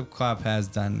 Clip Clop has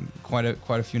done quite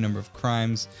a few number of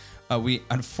crimes. We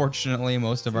unfortunately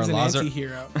most of our He's an laws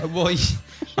anti-hero.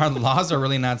 our laws are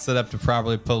really not set up to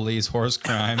properly police horse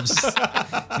crimes,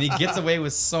 and he gets away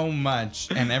with so much,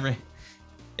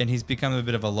 and he's become a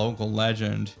bit of a local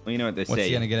legend. well, you know what they What's say.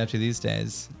 he gonna get up to these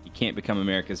days? You can't become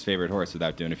America's favorite horse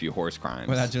without doing a few horse crimes.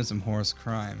 Without doing some horse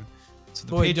crime. So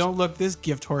the Boy, page- don't look this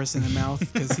gift horse in the mouth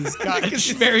because he's got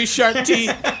very sharp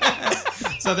teeth.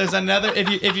 So there's another.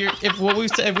 If what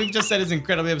we've just said is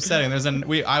incredibly upsetting.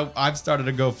 I've started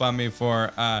a GoFundMe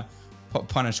for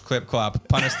punish Clip Clop,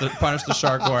 punish the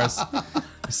shark horse,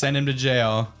 send him to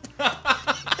jail,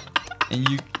 and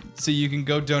you can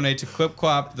go donate to Clip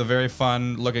Clop, the very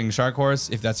fun looking shark horse,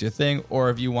 if that's your thing, or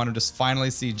if you want to just finally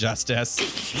see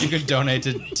justice, you can donate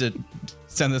to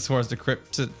send this horse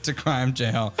to crime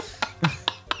jail.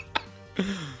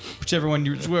 Whichever one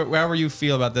wherever you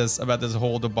feel about this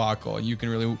whole debacle, you can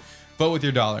really vote with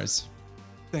your dollars.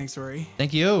 Thanks, Rory.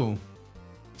 Thank you.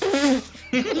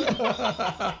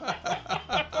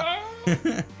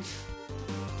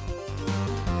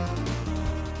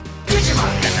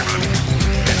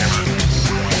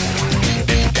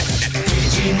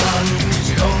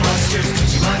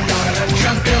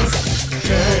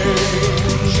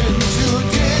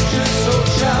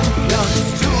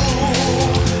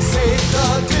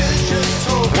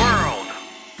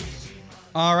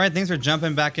 All right, thanks for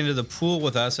jumping back into the pool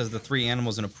with us as the three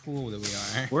animals in a pool that we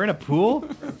are. We're in a pool?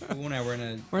 Pool now, we're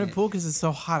in We're in a pool because it's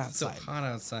so hot It's so outside. hot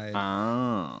outside.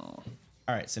 Oh.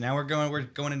 All right, so now we're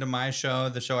going into my show.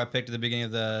 The show I picked at the beginning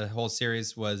of the whole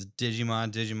series was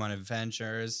Digimon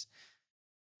Adventures.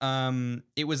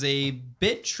 It was a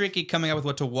bit tricky coming up with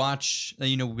what to watch,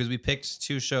 because we picked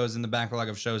two shows in the backlog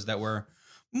of shows that were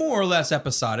more or less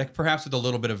episodic, perhaps with a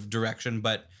little bit of direction,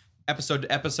 but episode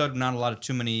to episode, not a lot of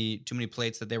too many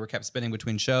plates that they were kept spinning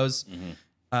between shows.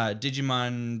 Mm-hmm.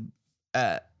 Digimon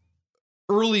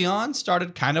early on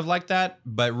started kind of like that,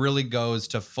 but really goes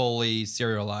to fully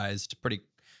serialized pretty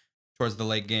towards the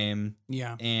late game.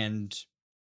 Yeah. And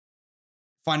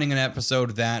finding an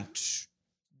episode that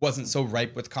wasn't so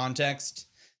ripe with context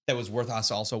that was worth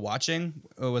us also watching,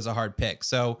 it was a hard pick.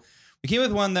 So we came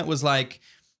with one that was like,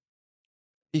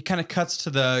 it kind of cuts to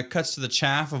the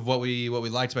chaff of what we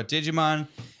liked about Digimon.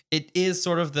 It is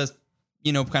sort of the,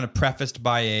 kind of prefaced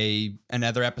by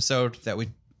another episode that we,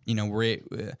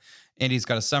 Andy's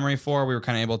got a summary for. We were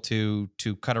kind of able to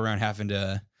cut around having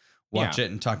to watch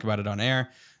it and talk about it on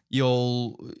air.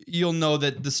 You'll know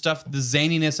that the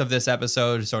zaniness of this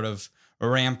episode sort of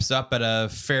ramps up at a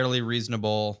fairly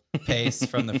reasonable pace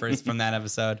from that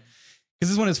episode. Because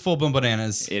this one is full blown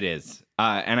bananas. It is.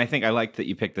 And I think I like that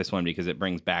you picked this one because it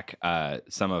brings back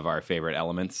some of our favorite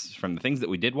elements from the things that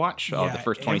we did watch. The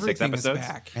first 26 everything is episodes.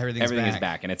 back. Everything is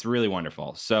back, and it's really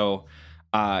wonderful. So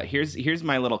here's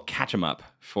my little catch 'em up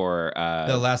for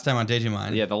The last time on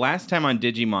Digimon. Yeah, the last time on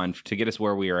Digimon to get us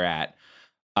where we are at.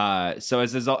 So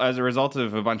as a result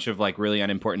of a bunch of like really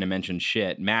unimportant to mention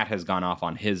shit, Matt has gone off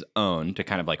on his own to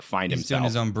kind of like find He's himself. doing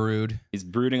his own brood. He's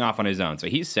brooding off on his own. So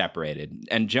he's separated.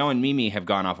 And Joe and Mimi have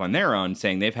gone off on their own,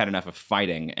 saying they've had enough of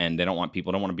fighting and they don't want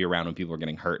to be around when people are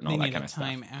getting hurt and all They that need kind a of stuff.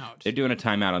 time out. They're doing a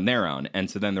timeout on their own. And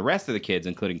so then the rest of the kids,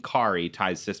 including Kari,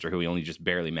 Ty's sister, who we only just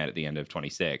barely met at the end of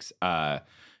 26,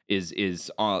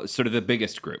 is sort of the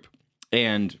biggest group.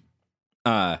 And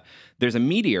there's a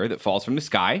meteor that falls from the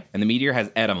sky, and the meteor has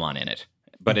Edamon in it.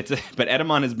 But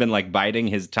Edamon has been like biding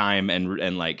his time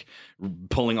and like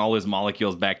pulling all his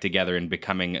molecules back together and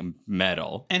becoming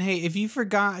metal. And hey, if you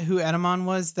forgot who Edamon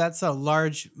was, that's a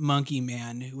large monkey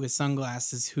man with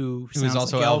sunglasses who is sounds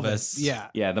also like Elvis. Yeah.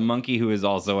 Yeah, the monkey who is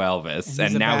also Elvis, And and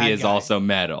he's a now he bad is guy. also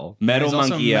metal. Metal He's also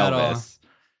monkey metal. Elvis.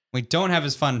 We don't have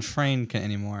his fun train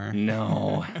anymore.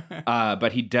 No,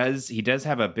 but he does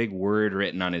have a big word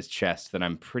written on his chest that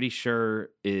I'm pretty sure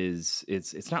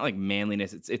it's not like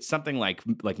manliness. It's something like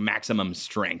maximum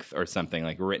strength or something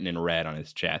like written in red on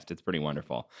his chest. It's pretty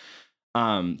wonderful.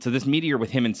 So this meteor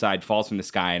with him inside falls from the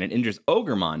sky and it injures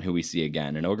Ogremon, who we see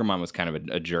again. And Ogremon was kind of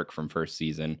a jerk from first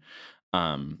season.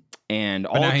 And But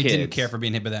all now kids, he didn't care for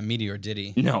being hit by that meteor, did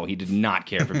he? No, he did not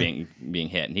care for being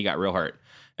hit, and he got real hurt.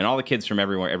 And all the kids from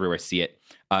everywhere see it.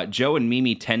 Joe and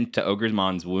Mimi tend to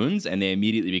Ogremon's wounds, and they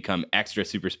immediately become extra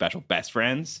super special best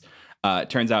friends.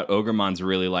 Turns out Ogremon's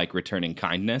really like returning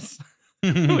kindness,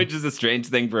 which is a strange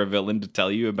thing for a villain to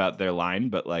tell you about their line,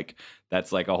 but like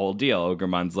that's like a whole deal.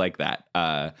 Ogremon's like that.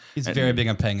 He's very big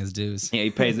on paying his dues. Yeah,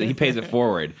 he pays it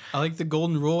forward. I like the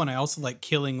golden rule, and I also like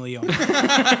killing Leo.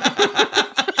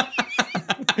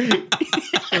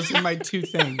 Those are my two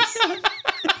things.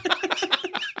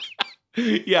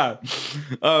 Yeah.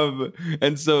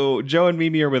 And so Joe and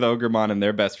Mimi are with Ogremon and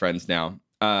they're best friends now.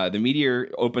 The meteor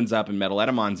opens up and Metal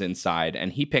Edamon's inside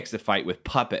and he picks a fight with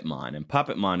Puppetmon. And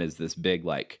Puppetmon is this big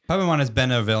like Puppetmon has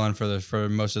been a villain for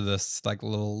most of this like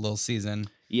little season.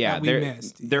 yeah, That we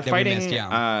missed. they're That we fighting missed,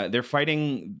 yeah. they're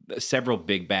fighting several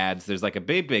big bads. There's like a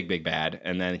big bad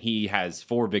and then he has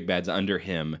 4 big bads under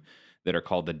him that are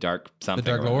called the Dark something. The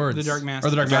Dark or whatever. Lords. The Dark Masters.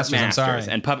 Or the Dark Dark Masters, I'm sorry.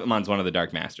 And Puppetmon's one of the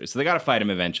Dark Masters. So they got to fight him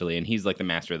eventually, and he's like the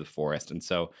master of the forest. And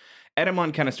so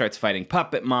Edamon kind of starts fighting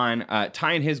Puppetmon.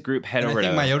 Ty and his group head And over I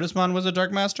think to... Myotismon was a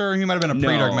Dark Master, or he might have been a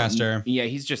pre-Dark Master. Yeah,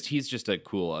 he's just a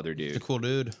cool other dude. He's a cool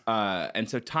dude. And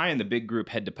so Ty and the big group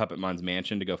head to Puppetmon's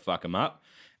mansion to go fuck him up.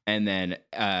 And then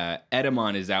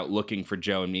Edamon is out looking for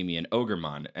Joe and Mimi and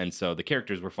Ogremon. And so the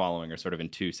characters we're following are sort of in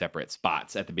 2 separate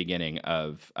spots at the beginning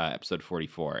of episode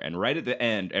 44. And right at the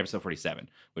end, episode 47,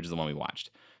 which is the one we watched.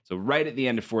 So right at the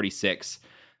end of 46,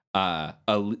 a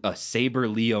saber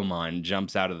Leomon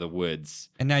jumps out of the woods.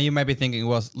 And now you might be thinking,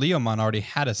 well, Leomon already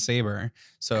had a saber,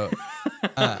 so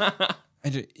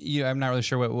I'm not really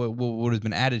sure what has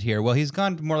been added here. Well, he's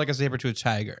gone more like a saber to a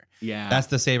tiger. Yeah. That's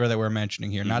the saber that we're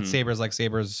mentioning here, not sabers like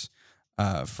sabers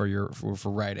for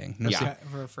writing. No, Yeah.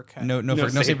 For cut. no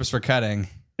sabers for cutting.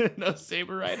 No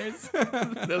saber riders.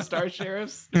 No star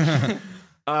sheriffs.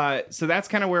 So that's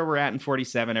kind of where we're at in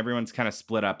 47. Everyone's kind of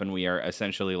split up and we are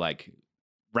essentially like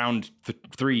round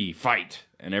 3 fight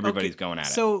and everybody's going at it.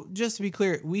 So just to be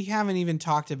clear, we haven't even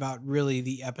talked about really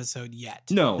the episode yet.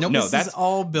 No, this that's is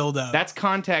all build up. That's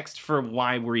context for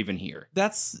why we're even here.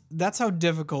 That's how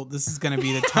difficult this is going to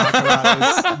be to talk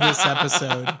about this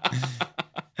episode.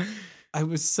 I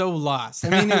was so lost. I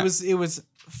mean, it was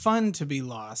fun to be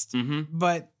lost,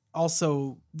 but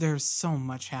also there's so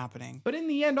much happening. But in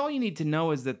the end, all you need to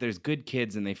know is that there's good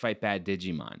kids and they fight bad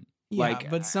Digimon. Yeah,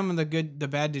 but some of the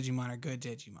bad Digimon are good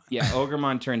Digimon. Yeah,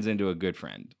 Ogremon turns into a good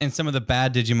friend. And some of the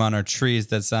bad Digimon are trees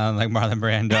that sound like Marlon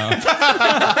Brando.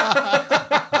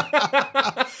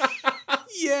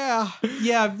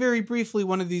 Yeah, very briefly,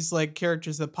 one of these like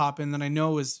characters that pop in that I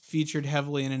know was featured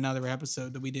heavily in another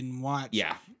episode that we didn't watch.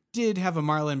 Yeah. Did have a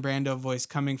Marlon Brando voice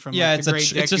coming from Yeah, like, it's the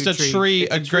Great it's just a Deku tree,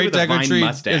 It's a a tree great with a Deku vine tree.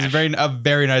 mustache. It's a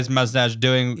very nice mustache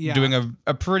doing Yeah.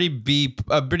 a pretty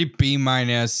B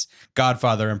minus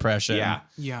Godfather impression. Yeah.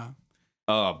 Yeah.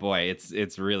 Oh boy,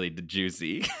 it's really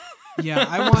juicy. Yeah,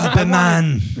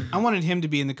 I wanted him to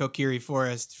be in the Kokiri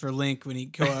Forest for Link when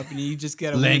he'd go up and you just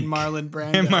get a Link. weird Marlon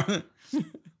Brando.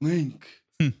 Link.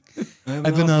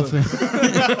 I've been off.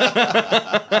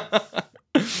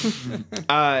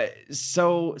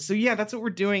 So yeah, that's what we're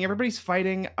doing. Everybody's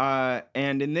fighting.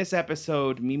 And in this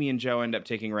episode, Mimi and Joe end up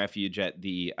taking refuge at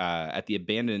the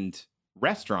abandoned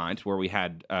restaurant where we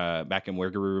had back in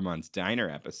Weregarumon's diner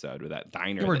episode with that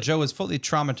diner. Where that- Joe was fully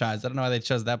traumatized. I don't know why they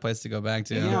chose that place to go back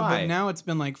to. Yeah, Why? but now it's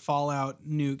been like Fallout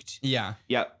nuked. Yeah.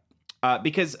 Yep.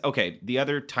 Because the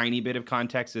other tiny bit of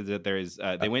context is that there is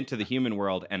they went to the human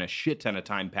world and a shit ton of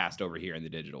time passed over here in the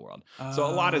digital world. So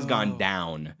a lot has gone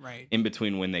down in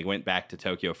between when they went back to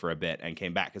Tokyo for a bit and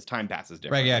came back because time passes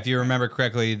differently. Right, yeah. If you remember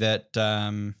correctly, that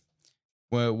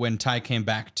when Tai came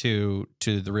back to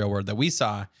the real world that we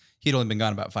saw, he'd only been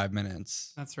gone about 5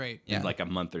 minutes. That's right. In like a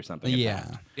month or something. Yeah.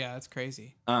 Yeah, that's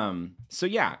crazy. So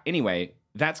yeah, anyway,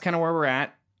 that's kind of where we're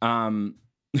at.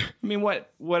 I mean,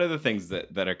 what are the things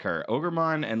that occur?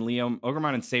 Ogremon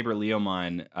and Saber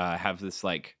Leomon have this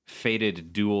like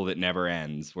fated duel that never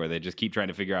ends, where they just keep trying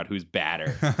to figure out who's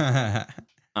badder.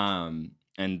 And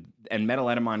Metal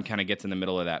Edamon kind of gets in the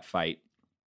middle of that fight,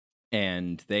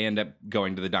 and they end up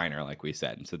going to the diner, like we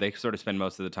said. So they sort of spend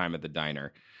most of the time at the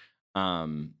diner.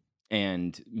 And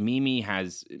Mimi's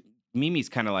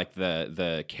kind of like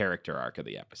the character arc of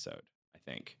the episode, I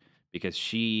think. Because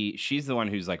she's the one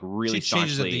who's like really she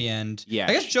changes at staunchly- the end. Yeah,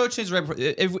 I guess Joe changed right before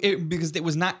because it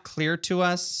was not clear to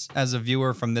us as a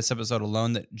viewer from this episode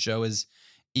alone that Joe is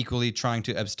equally trying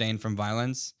to abstain from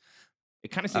violence.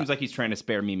 It kind of seems like he's trying to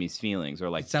spare Mimi's feelings, or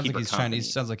like It sounds keep like her he's trying. company. It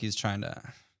sounds like he's trying to.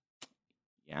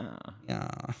 Yeah,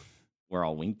 we're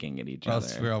all winking at each Well,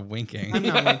 other. we're all winking. I'm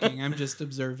not winking. I'm just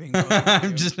observing. what you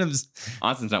I'm do. just.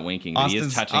 Austin's not winking, but he is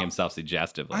Austin's- touching himself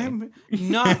suggestively. I'm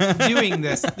not doing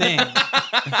this thing.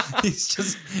 He's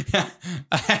just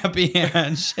a happy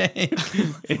handshake.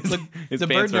 his the pants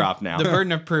burden are of- off now. The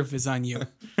burden of proof is on you.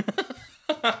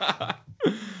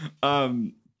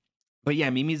 But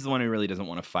yeah, Mimi's the one who really doesn't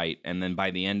want to fight. And then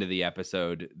by the end of the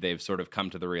episode, they've sort of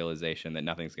come to the realization that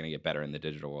nothing's going to get better in the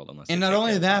digital world unless. And they not take only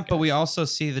care of that, but we guys. also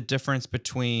see the difference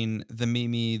between the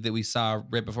Mimi that we saw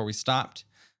right before we stopped.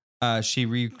 She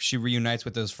reunites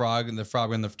with the frog in the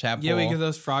tadpole. Yeah, we get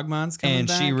those frogmons coming and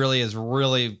back. she really is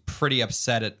pretty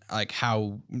upset at like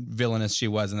how villainous she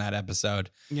was in that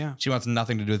episode. Yeah. She wants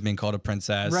nothing to do with being called a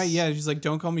princess. Right, yeah. She's like,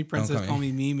 don't call me princess, call call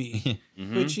me- me Mimi.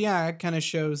 Mhm. Which, yeah, it kind of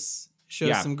shows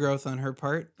Yeah. some growth on her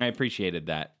part. I appreciated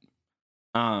that.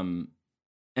 And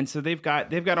so they've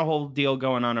got a whole deal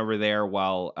going on over there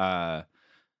while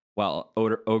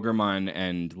Ogremon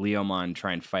and Leomon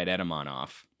try and fight Edamon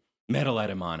off. Metal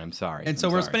Edamon, I'm sorry. And so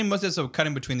we're spending most of this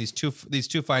cutting between these two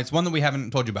fights. One that we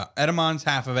haven't told you about. Edamon's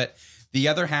half of it. The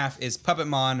other half is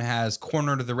Puppetmon has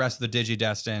cornered the rest of the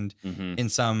Digidestined in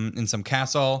some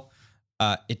castle.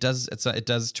 It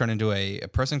does turn into a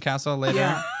person castle later.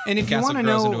 Yeah. And if The you castle want to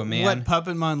grows know into a man. what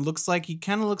Puppetmon looks like, he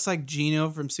kind of looks like Gino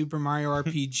from Super Mario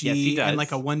RPG Yes, he does. and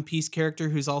like a One Piece character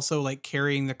who's also like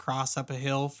carrying the cross up a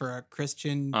hill for a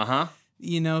Christian,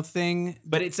 thing.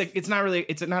 But it's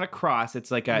not a cross.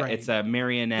 It's like Right. it's a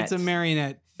marionette. It's a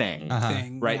marionette thing,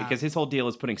 thing. right? yeah. Because his whole deal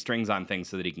is putting strings on things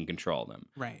so that he can control them.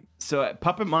 Right. So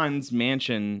Puppetmon's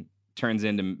mansion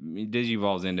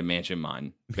digivolves into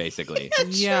Mansionmon, basically.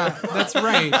 Yeah, that's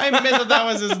right. I missed that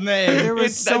was his name. There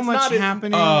was so That's much not his-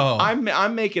 happening. Oh.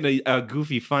 I'm making a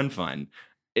goofy fun.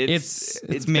 It's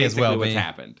It's may as basically well what's be.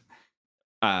 happened.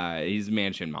 He's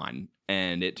Mansionmon,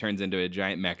 and it turns into a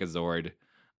giant Mechazord.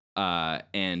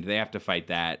 And they have to fight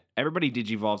that. Everybody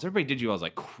digivolves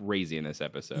like crazy in this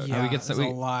episode. Yeah, we get there's a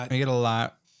lot. We get a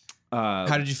lot. Uh,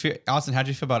 How did you feel, Austin? How did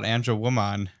you feel about Angel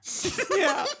Woman?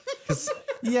 Yeah.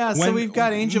 Yeah, so When we've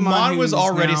got Angemon. Mon was who's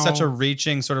already now- such a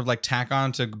reaching sort of like tack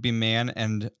on to be man,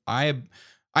 and I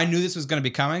knew this was going to be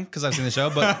coming because I've seen the show.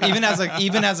 But even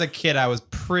as a kid, I was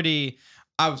pretty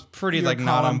You're like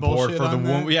not calling on board bullshit for the on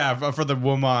that? woman. Yeah, for the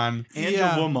woman.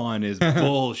 Yeah. Angelwoman is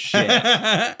bullshit.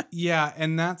 Yeah,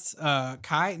 and that's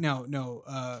Kai. No,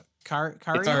 Kari.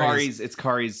 It's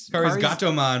Kari's. Kari's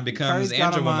Gatomon becomes Kari's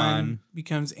Angel Gatomon Woman.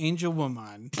 becomes Angel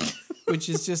Woman, which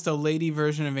is just a lady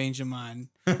version of Angelmon.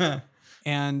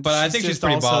 And But I think she's just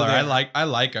pretty also baller. there. I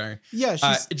like her. Yeah,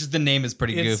 she's It's just the name is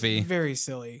pretty it's goofy. very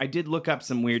silly. I did look up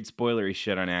some weird spoilery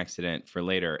shit on accident for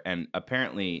later, and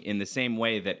apparently, in the same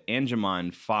way that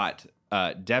Angemon fought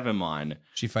Devimon,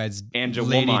 She fights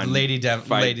Angelwoman Lady fights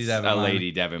Devimon. a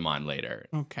Lady Devimon later.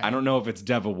 Okay. I don't know if it's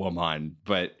Devilwoman,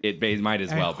 but it might as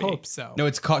well I be. hope so.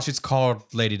 No, she's called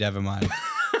Lady Devimon.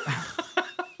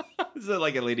 Is it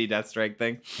like a Lady Deathstrike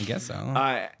thing? I guess so.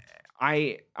 I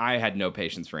had no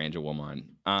patience for Angelwoman.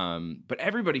 But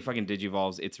everybody fucking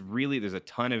digivolves. It's really, there's a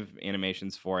ton of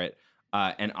animations for it.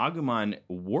 And Agumon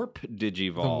warp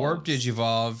digivolves. The warp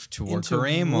digivolve to Into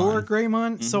Wargreymon.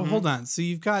 Wargreymon? So hold on. So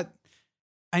you've got.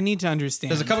 I need to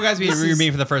understand. There's a couple guys This you're is-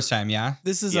 meeting for the first time, yeah?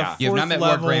 This is Yeah. a You have fourth not met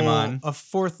level. Wargreymon. A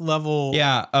fourth level.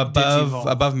 Yeah,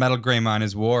 Digivolve. above Metal Greymon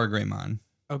is Wargreymon.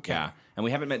 Okay. Yeah. And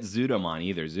we haven't met Zudomon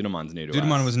either. Zudomon's new to us.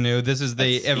 Zudomon was new. This is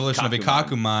the That's evolution of Ikakumon.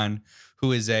 Ikakumon,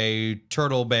 who is a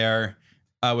turtle bear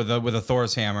with a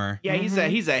Thor's hammer. Yeah,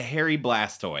 he's a hairy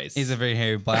Blastoise. He's a very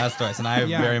hairy Blastoise, and I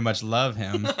very much love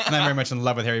him. And I'm very much in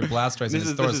love with hairy Blastoise. This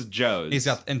is Joe's. He's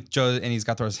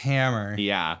got Thor's hammer.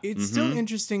 Yeah. It's still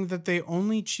interesting that they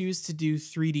only choose to do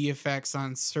 3D effects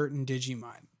on certain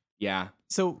Digimon. Yeah.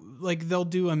 So, like, they'll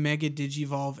do a Mega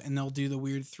Digivolve and they'll do the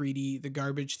weird 3D, the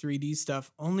garbage 3D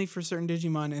stuff only for certain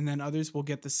Digimon, and then others will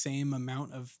get the same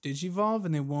amount of Digivolve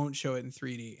and they won't show it in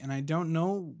 3D. And I don't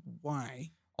know why.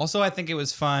 Also, I think it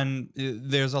was fun.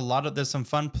 There's some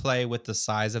fun play with the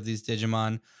size of these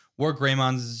Digimon. War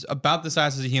Greymon's about the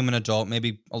size of a human adult,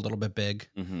 maybe a little bit big.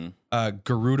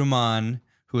 Garudamon,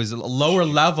 who is a lower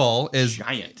level, is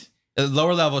giant.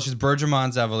 Lower level, she's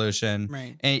Bergermon's evolution.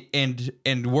 Right.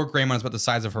 And War Greymon is about the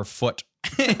size of her foot.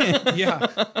 Yeah.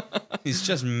 He's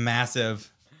just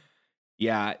massive.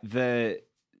 Yeah,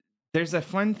 there's a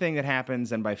fun thing that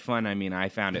happens, and by fun I mean I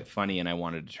found it funny and I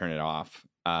wanted to turn it off.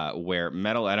 Where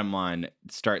Metal Edamon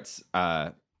starts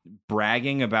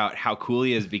bragging about how cool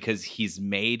he is because he's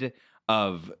made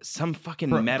of some fucking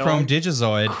metal. Chrome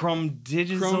Digizoid. Chrome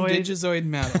Digizoid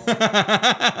metal.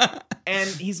 And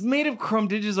he's made of Chrome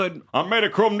Digizoid. I'm made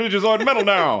of Chrome Digizoid metal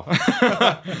now.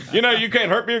 You can't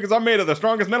hurt me because I'm made of the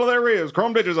strongest metal there is,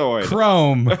 Chrome Digizoid.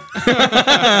 Chrome.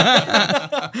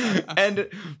 And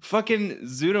fucking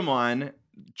Zudamon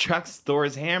chucks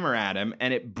Thor's hammer at him,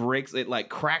 and it cracks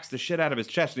the shit out of his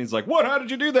chest, and he's like, "What? How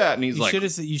did you do that?" And he's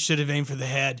you should have aimed for the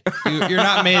head. You're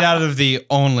not made out of the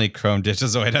only Chrome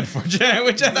Digizoid, unfortunately.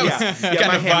 Which I thought was my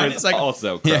kind of hammer fun. is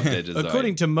also Chrome Digizoid.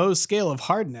 According to Moe's scale of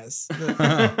hardness.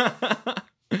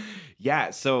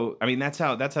 Yeah, so I mean that's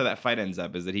how that fight ends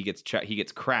up, is that he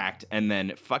gets cracked, and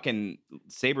then fucking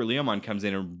Saber Leomon comes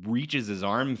in and reaches his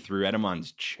arm through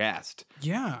Edamon's chest.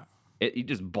 Yeah. He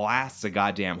just blasts a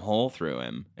goddamn hole through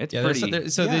him. It's pretty.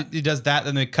 He does that,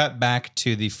 then they cut back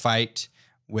to the fight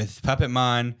with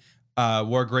Puppetmon.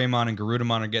 War Greymon and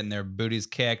Garudamon are getting their booties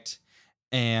kicked.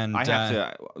 And I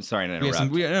have to. Sorry to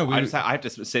interrupt. I have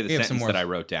to say the sentence that I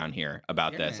wrote down here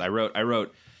about this. I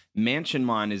wrote.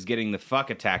 Mansionmon is getting the fuck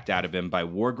attacked out of him by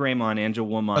War Greymon,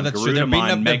 Angelwomon,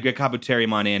 Garudamon, Mega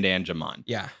Kabuterimon, and Angemon.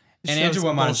 Yeah. And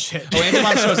Angelwomon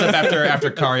shows up after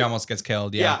Kari almost gets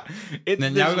killed. Yeah. And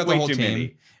then now we've got the whole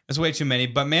team. It's way too many.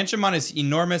 But Mansionmon is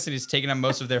enormous and he's taking up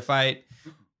most of their fight.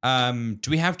 Do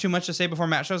we have too much to say before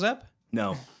Matt shows up?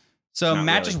 No. So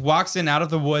Matt just walks in out of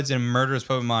the woods and murders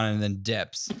Pokemon and then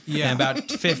dips. Yeah. In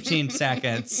about 15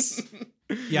 seconds.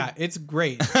 Yeah, it's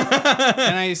great.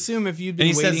 And I assume if you'd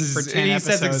been waiting for 10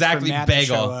 episodes says exactly for Matt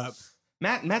bagel. to show up.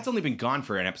 Matt's only been gone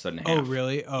for an episode and a half. Oh,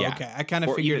 really? Oh, yeah. okay. I kind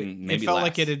of figured it felt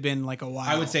like it had been like a while.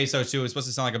 I would say so too. It was supposed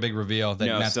to sound like a big reveal that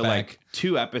Matt's back. Like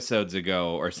 2 episodes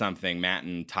ago or something, Matt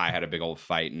and Ty had a big old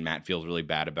fight, and Matt feels really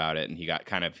bad about it, and he got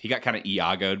kind of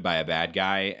Iago'd by a bad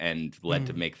guy and led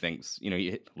to make things.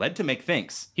 He led to make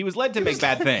things. He was led to make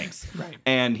bad things, right?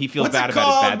 And he feels bad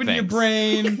about his bad things. Your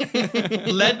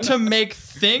brain led to make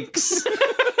things.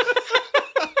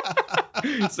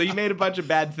 So he made a bunch of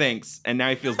bad things, and now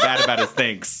he feels bad about his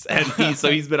things, and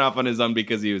he's been off on his own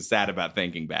because he was sad about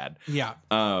thinking bad. Yeah.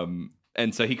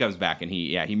 And so he comes back and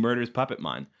he murders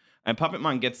Puppetmon, and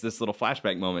Puppetmon gets this little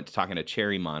flashback moment to talking to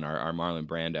Cherrymon, our Marlon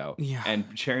Brando. Yeah. And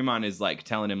Cherrymon is like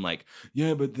telling him like,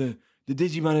 yeah, but the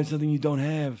Digimon have something you don't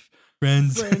have.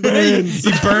 Friends.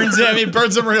 He burns him. He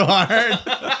burns him real hard.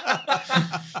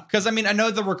 Because I know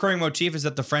the recurring motif is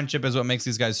that the friendship is what makes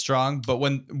these guys strong, but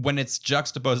when it's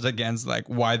juxtaposed against like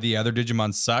why the other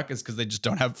Digimon suck is because they just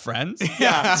don't have friends.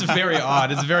 Yeah, it's very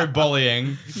odd. It's very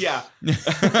bullying. Yeah.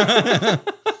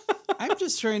 I'm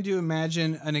just trying to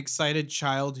imagine an excited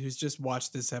child who's just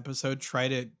watched this episode try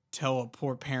to tell a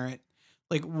poor parent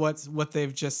like what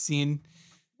they've just seen.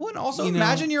 Well, and also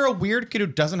imagine you're a weird kid who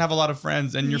doesn't have a lot of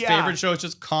friends, and your favorite show is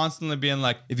just constantly being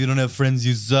like, if you don't have friends,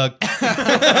 you suck.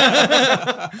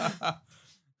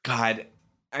 God,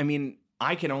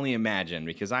 I can only imagine,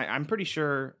 because I'm pretty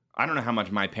sure, I don't know how much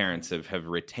my parents have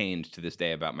retained to this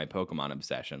day about my Pokemon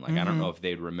obsession. Like, I don't know if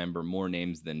they'd remember more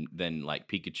names than like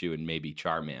Pikachu and maybe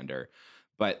Charmander,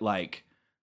 but like,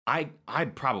 I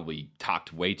probably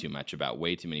talked way too much about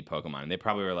way too many Pokemon, and they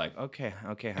probably were like, okay,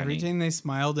 honey. Every time they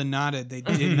smiled and nodded, they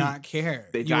did not care.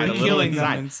 They died a little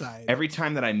inside. Every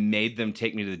time that I made them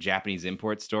take me to the Japanese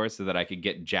import store so that I could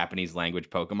get Japanese language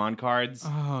Pokemon cards.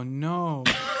 Oh no!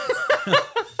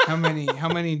 How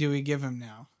many do we give him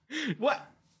now? What?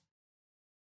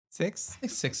 6? I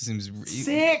think 6 seems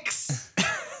 6.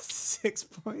 6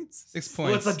 points. 6 points.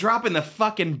 Well, it's a drop in the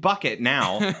fucking bucket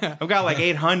now. I've got like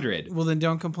 800. Well, then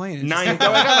don't complain. 9. I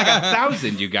got like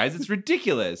 1,000. You guys, it's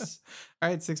ridiculous. All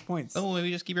right, 6 points. Oh,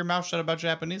 maybe just keep your mouth shut about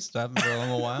Japanese stuff for a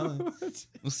little while.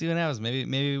 We'll see what happens.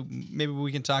 Maybe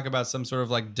we can talk about some sort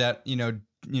of like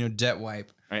debt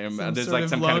wipe. There's sort like of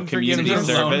some kind loan of community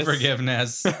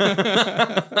forgiveness. service. forgiveness.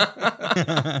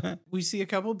 We see a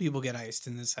couple people get iced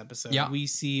in this episode. Yeah. We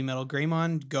see Metal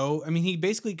Greymon go. I mean, he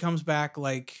basically comes back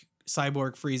like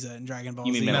Cyborg Frieza in Dragon Ball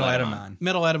You mean Z. Metal Edamon.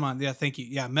 Metal Edamon. Yeah, thank you.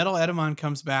 Yeah, Metal Edamon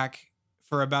comes back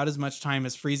for about as much time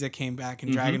as Frieza came back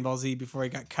in Dragon Ball Z before he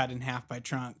got cut in half by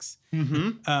Trunks.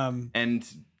 And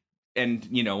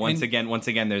once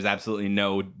again, there's absolutely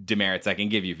no demerits I can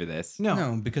give you for this. No.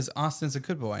 No, because Austin's a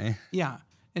good boy. Yeah.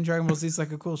 And Dragon Ball Z is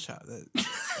like a cool show.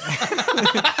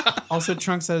 Also,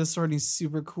 Trunks had a sword and he's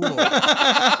super cool.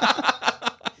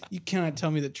 You cannot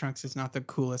tell me that Trunks is not the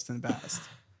coolest and best.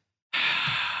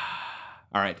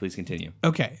 All right, please continue.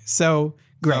 Okay, so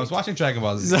great. I was watching Dragon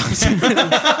Ball Z.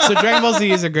 So Dragon Ball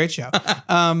Z is a great show.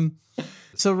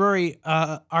 So Rory,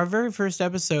 our very first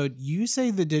episode, you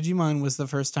say the Digimon was the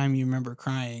first time you remember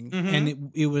crying,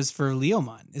 and it was for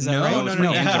Leomon. Is that right?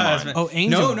 No. Angemon. Oh,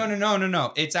 Angel.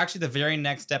 No. It's actually the very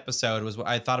next episode was what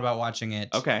I thought about watching it.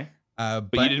 Okay. But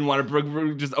you didn't want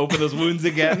to just open those wounds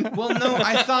again? Well, no,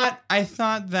 I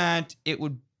thought that it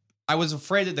would. I was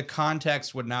afraid that the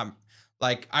context would not.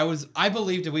 Like I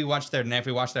believed if we watched there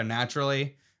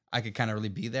naturally, I could kind of really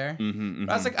be there.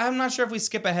 But I was like, I'm not sure if we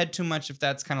skip ahead too much, if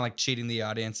that's kind of like cheating the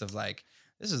audience of like,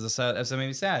 this is the episode made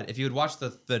me sad. If you would watch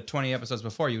the 20 episodes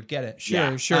before, you would get it.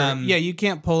 Sure. Yeah, you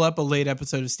can't pull up a late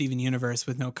episode of Steven Universe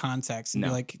with no context and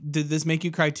be like, did this make you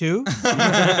cry too?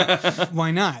 Why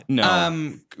not?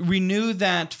 No. We knew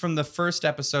that from the first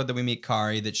episode that we meet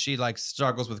Kari, that she like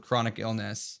struggles with chronic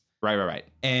illness. Right.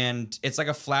 And it's like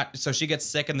so she gets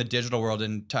sick in the digital world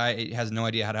and Tai has no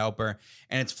idea how to help her.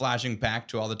 And it's flashing back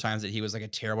to all the times that he was like a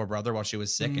terrible brother while she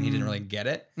was sick and he didn't really get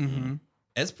it. Mm-hmm.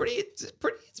 It's pretty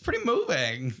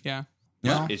moving. Yeah.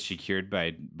 Yeah. Is she cured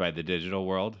by the digital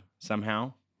world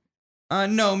somehow?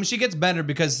 No, she gets better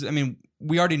because, I mean,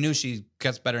 we already knew she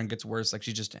gets better and gets worse. Like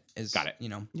she just is, Got it.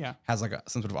 Yeah. has like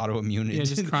some sort of autoimmunity. Yeah,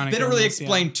 just chronic They don't really illness,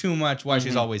 explain too much why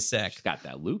she's always sick. She's got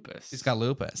that lupus. She's got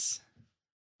lupus.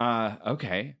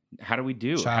 Okay. How do we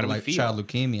do? How do we feel? Child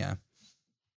leukemia.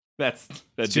 That's a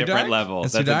It's too different dark? level.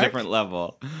 It's That's too a dark? different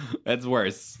level. That's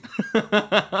worse.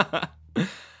 How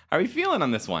are we feeling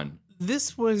on this one?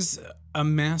 This was a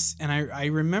mess, and I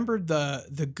remembered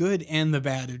the good and the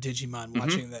bad of Digimon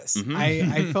watching this.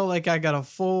 I felt like I got a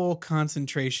full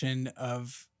concentration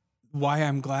of why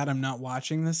I'm glad I'm not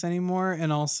watching this anymore,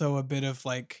 and also a bit of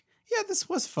like, yeah, this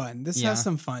was fun. This has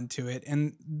some fun to it,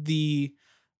 and the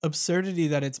absurdity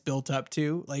that it's built up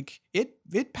to, like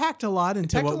it packed a lot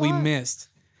into what we missed.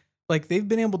 Like they've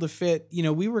been able to fit,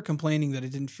 we were complaining that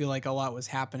it didn't feel like a lot was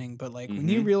happening, but like when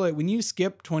you realize, when you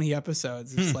skip 20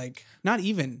 episodes, it's like not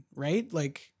even, right?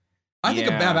 Like I think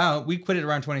about we quit it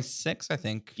around 26, I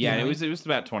think. Yeah, it was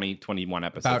about 20, 21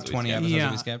 episodes. About 20 episodes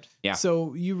that we skipped. Yeah.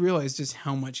 So you realize just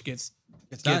how much gets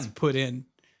done. put in.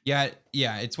 Yeah,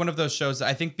 it's one of those shows that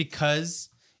I think because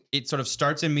it sort of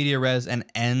starts in media res and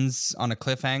ends on a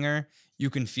cliffhanger, you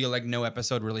can feel like no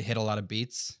episode really hit a lot of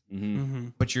beats,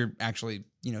 but you're actually,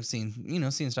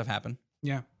 seeing stuff happen.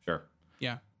 Yeah. Sure.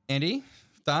 Yeah. Andy,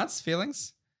 thoughts,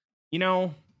 feelings? I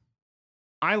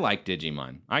like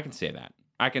Digimon. I can say that.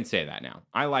 Now.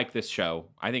 I like this show.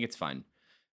 I think it's fun.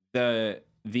 The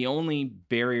only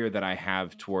barrier that I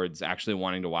have towards actually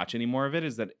wanting to watch any more of it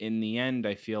is that in the end,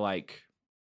 I feel like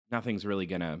nothing's really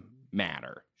gonna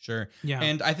matter. Sure. Yeah.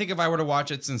 And I think if I were to watch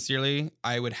it sincerely,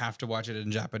 I would have to watch it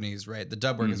in Japanese, right? The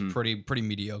dub work is pretty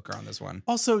mediocre on this one.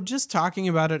 Also, just talking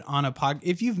about it on a pod,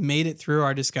 if you've made it through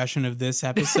our discussion of this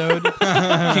episode,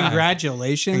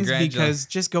 congratulations, because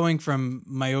just going from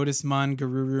Myotismon,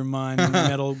 Garurumon,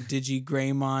 Metal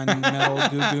Digi-Greymon, Metal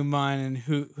Gugumon, and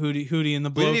Hootie and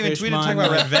the We didn't Blowfishmon. even talk about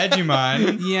Red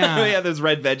Vegemon. Yeah. Oh, yeah, there's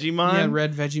Red Vegemon. Yeah,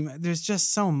 Red Vegemon. There's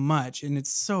just so much, and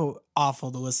it's so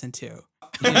awful to listen to.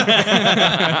 Hey,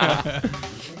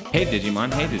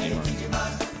 Digimon. Hey, Digimon.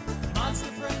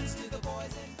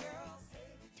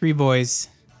 Three boys,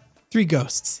 three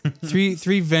ghosts,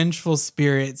 three vengeful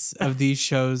spirits of these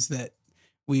shows that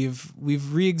we've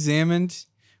re-examined.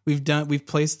 We've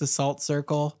placed the salt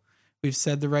circle. We've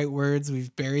said the right words.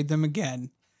 We've buried them again.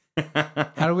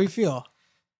 How do we feel?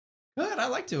 Good. I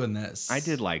like doing this. I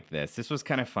did like this. This was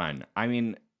kind of fun. I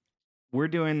mean, we've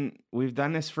done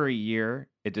this for a year.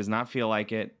 It does not feel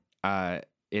like it.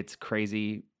 It's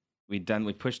crazy. We've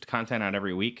pushed content out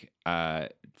every week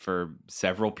for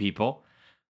several people.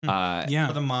 Yeah.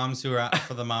 For the moms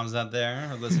out there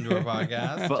who listen to our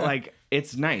podcast. But like,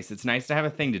 it's nice. It's nice to have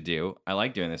a thing to do. I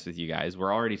like doing this with you guys.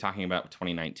 We're already talking about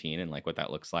 2019 and like what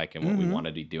that looks like and what we want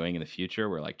to be doing in the future.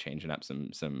 We're like changing up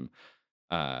some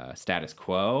status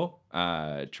quo,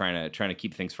 trying to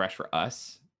keep things fresh for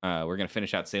us. We're gonna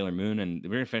finish out Sailor Moon, and we're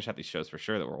gonna finish out these shows for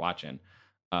sure that we're watching.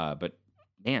 But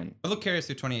man, We'll look curious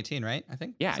through 2018, right? I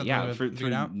think. yeah, Something yeah. we'll For figure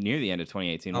it out. near the end of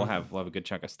 2018, we'll Okay. have a good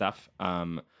chunk of stuff.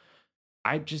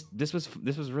 This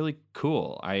was really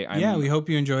cool. Yeah, we hope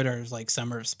you enjoyed our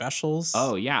summer specials.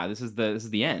 Oh yeah, this is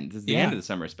the end. This is the Yeah. end of the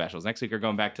summer specials. Next week we're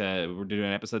going back to we're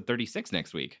doing episode 36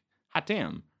 next week. Hot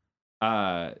damn.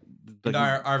 But And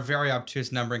our very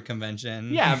obtuse numbering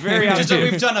convention. Yeah, very Just that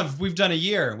obtuse. we've done a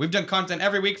year. We've done content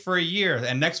every week for a year,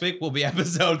 and next week will be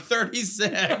episode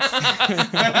 36.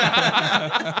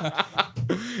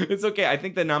 It's okay. I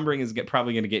think the numbering is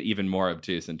probably going to get even more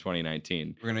obtuse in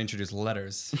 2019. We're gonna introduce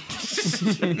letters.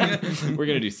 We're going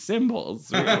to do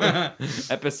symbols.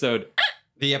 Episode.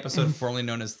 The episode formerly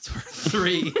known as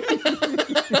 3.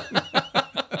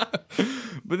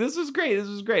 But this was great. This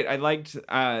was great. I liked,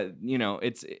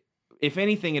 it's, if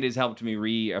anything, it has helped me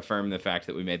reaffirm the fact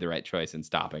that we made the right choice in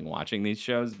stopping watching these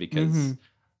shows because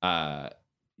at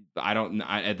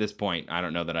this point, I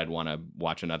don't know that I'd want to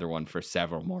watch another one for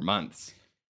several more months.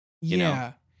 You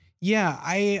know? Yeah,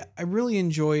 I really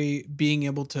enjoy being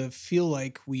able to feel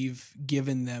like we've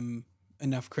given them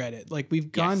enough credit. Like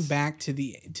we've gone Yes. back to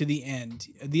the end,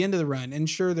 the end of the run. And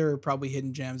sure, there are probably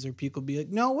hidden gems or people be like,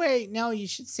 no, wait, no, you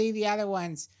should see the other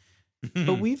ones.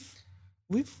 But we've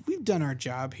done our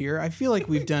job here. I feel like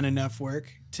we've done enough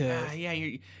work to. Yeah,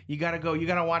 you gotta go. You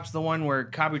gotta watch the one where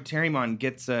Kabuterimon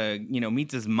gets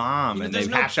meets his mom and they there's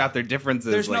no- hash out their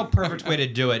differences. There's no like- perfect way to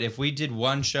do it. If we did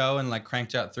one show and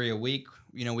cranked out 3 a week,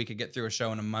 we could get through a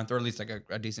show in a month, or at least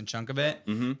a decent chunk of it.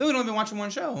 Mhm. Then we'd only be watching one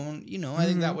show. And, I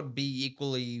think that would be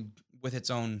equally with its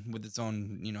own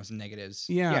some negatives.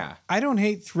 Yeah. I don't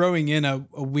hate throwing in a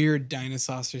weird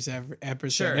Dinosaurs episode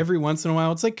Sure. every once in a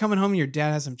while. It's like coming home and your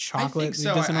dad has some I chocolate think that so.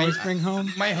 he doesn't always bring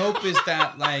home. My hope is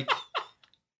that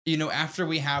after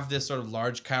we have this sort of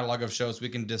large catalog of shows, we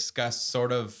can discuss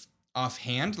sort of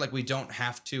offhand. Like we don't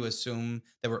have to assume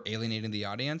that we're alienating the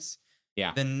audience.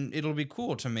 Yeah. Then it'll be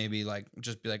cool to maybe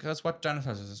just be like, let's watch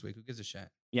Dinosaurs this week. Who gives a shit?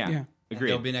 Yeah. Yeah. And Agreed.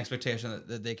 there'll be an expectation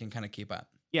that they can kind of keep up.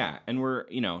 Yeah, and we're,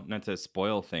 not to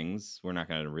spoil things, we're not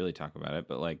going to really talk about it,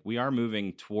 but like we are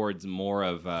moving towards more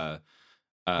of More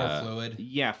fluid.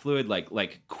 Yeah, fluid,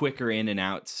 like quicker in and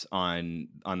outs on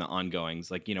the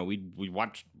ongoings. Like,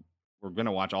 we're going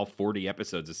to watch all 40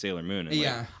 episodes of Sailor Moon. And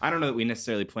Yeah. I don't know that we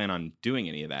necessarily plan on doing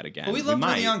any of that again. But we love doing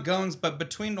might. the ongoings, but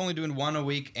between only doing one a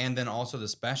week and then also the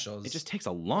specials, It just takes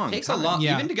a long takes time. a long.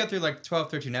 Yeah. Even to get through 12,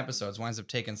 13 episodes winds up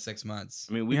taking 6 months.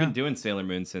 I mean, we've Yeah. been doing Sailor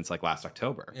Moon since last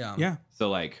October. Yeah. Yeah.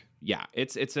 So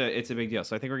it's a big deal.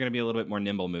 So I think we're going to be a little bit more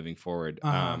nimble moving forward,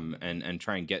 and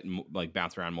try and get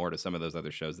bounce around more to some of those other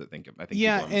shows I think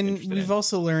Yeah, people are and interested we've in.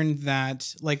 also learned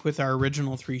that, with our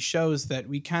original 3 shows, that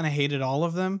we kind of hated all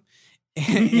of them.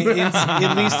 It's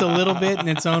at least a little bit in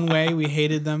its own way. We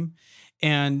hated them,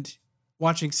 and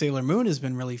watching Sailor Moon has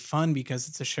been really fun because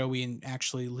it's a show we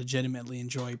actually legitimately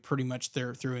enjoy pretty much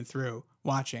through and through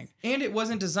watching. And it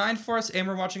wasn't designed for us, and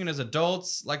we're watching it as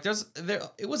adults.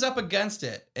 It was up against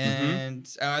it, and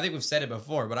I think we've said it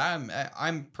before, but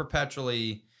I'm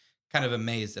perpetually kind of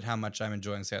amazed at how much I'm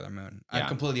enjoying Sailor Moon. Yeah.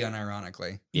 Completely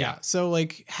unironically. Yeah. So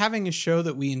having a show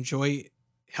that we enjoy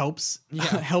helps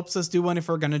helps us do one if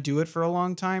we're gonna do it for a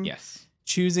long time. Yes.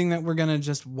 Choosing that we're gonna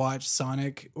just watch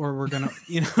Sonic or we're gonna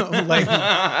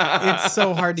it's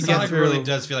so hard to get Sonic through. really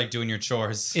does feel like doing your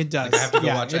chores. It does. Like, I have to go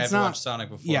Yeah, watch. I it's have to not- watch Sonic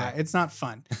before. Yeah, it's not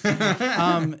fun.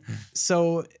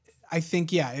 So I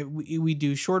think we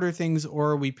do shorter things,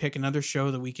 or we pick another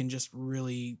show that we can just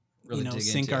really dig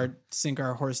sink into.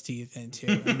 our horse teeth into.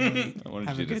 And really I wanted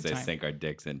have you a to good say time. sink our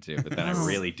dicks into, but then I No.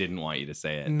 really didn't want you to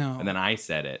say it. No. And then I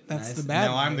said it. That's Nice. the bad.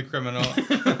 Now I'm the way. criminal.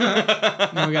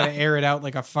 Now we gotta air it out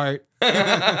like a fart.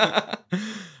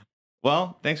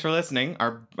 Well, thanks for listening.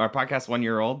 Our podcast 1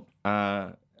 year old.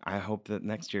 I hope that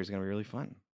next year is going to be really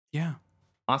fun. Yeah,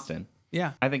 Austin,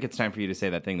 yeah. I think it's time for you to say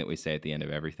that thing that we say at the end of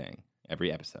every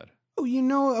episode.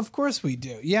 Oh, of course we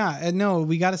do. Yeah, no,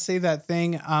 we got to say that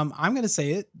thing. I'm gonna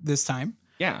say it this time.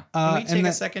 Yeah. Can we and take a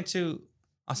that- second to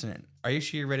Austin? Are you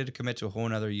sure you're ready to commit to a whole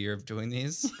another year of doing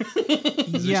these?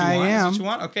 Yeah, I am. What you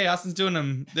want? Okay, Austin's doing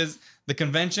them. The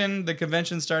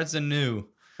convention starts anew,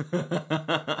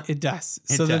 It does.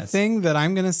 It So the does. thing that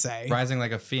I'm gonna say. rising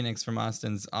like a phoenix from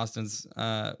Austin's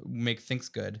make things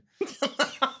good.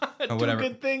 Do whatever.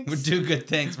 good things. Do good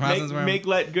things. From Austin's where I'm- Make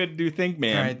let good do think,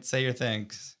 man. All right, say your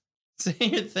thanks. Say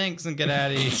your thanks and get out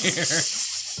of here.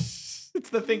 It's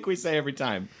the think we say every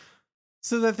time.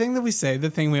 So the thing that we say,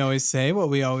 the thing we always say, what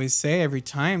we always say every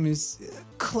time is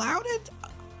clouded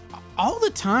all the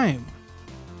time.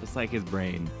 Just like his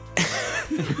brain.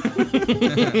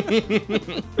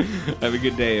 Have a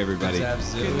good day, everybody.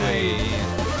 Absolutely.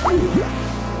 Good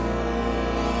night.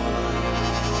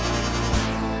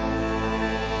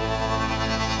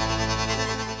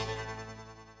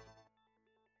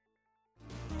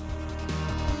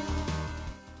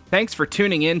 Thanks for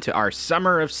tuning in to our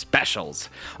summer of specials.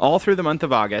 All through the month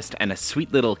of August and a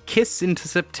sweet little kiss into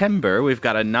September, we've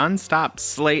got a nonstop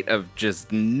slate of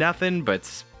just nothing but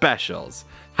specials.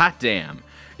 Hot damn.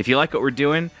 If you like what we're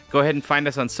doing, go ahead and find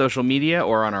us on social media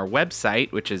or on our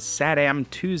website, which is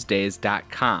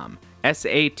satamtuesdays.com.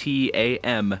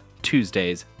 SATAM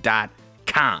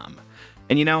Tuesdays.com.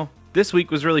 And you know, this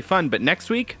week was really fun, but next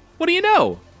week, what do you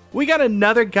know? We got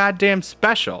another goddamn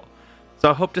special.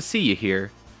 So I hope to see you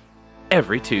here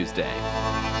every Tuesday.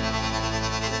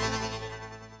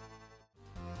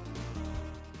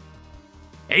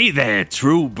 Hey there,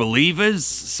 true believers.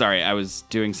 Sorry, I was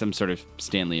doing some sort of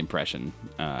Stanley impression.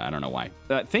 I don't know why.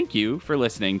 Thank you for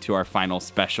listening to our final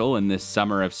special in this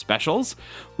summer of specials.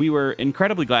 We were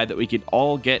incredibly glad that we could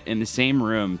all get in the same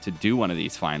room to do one of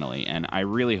these finally, and I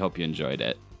really hope you enjoyed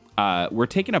it. We're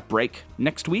taking a break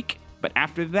next week, but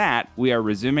after that, we are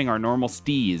resuming our normal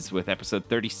steez with episode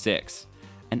 36.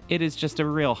 And it is just a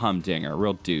real humdinger, a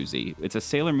real doozy. It's a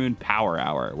Sailor Moon Power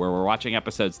Hour, where we're watching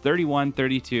episodes 31,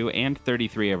 32, and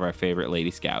 33 of our favorite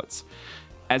Lady Scouts.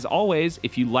 As always,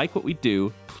 if you like what we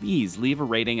do, please leave a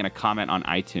rating and a comment on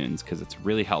iTunes, because it's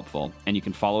really helpful. And you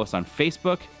can follow us on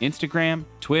Facebook, Instagram,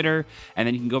 Twitter, and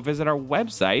then you can go visit our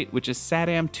website, which is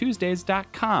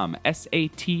satamtuesdays.com,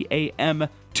 SATAM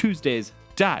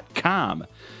Tuesdays.com.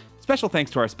 Special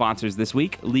thanks to our sponsors this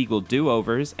week, Legal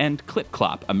Do-Overs and Clip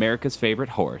Clop, America's favorite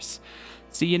horse.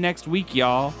 See you next week,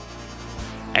 y'all.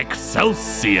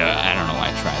 Excelsior! I don't know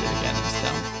why I tried it again.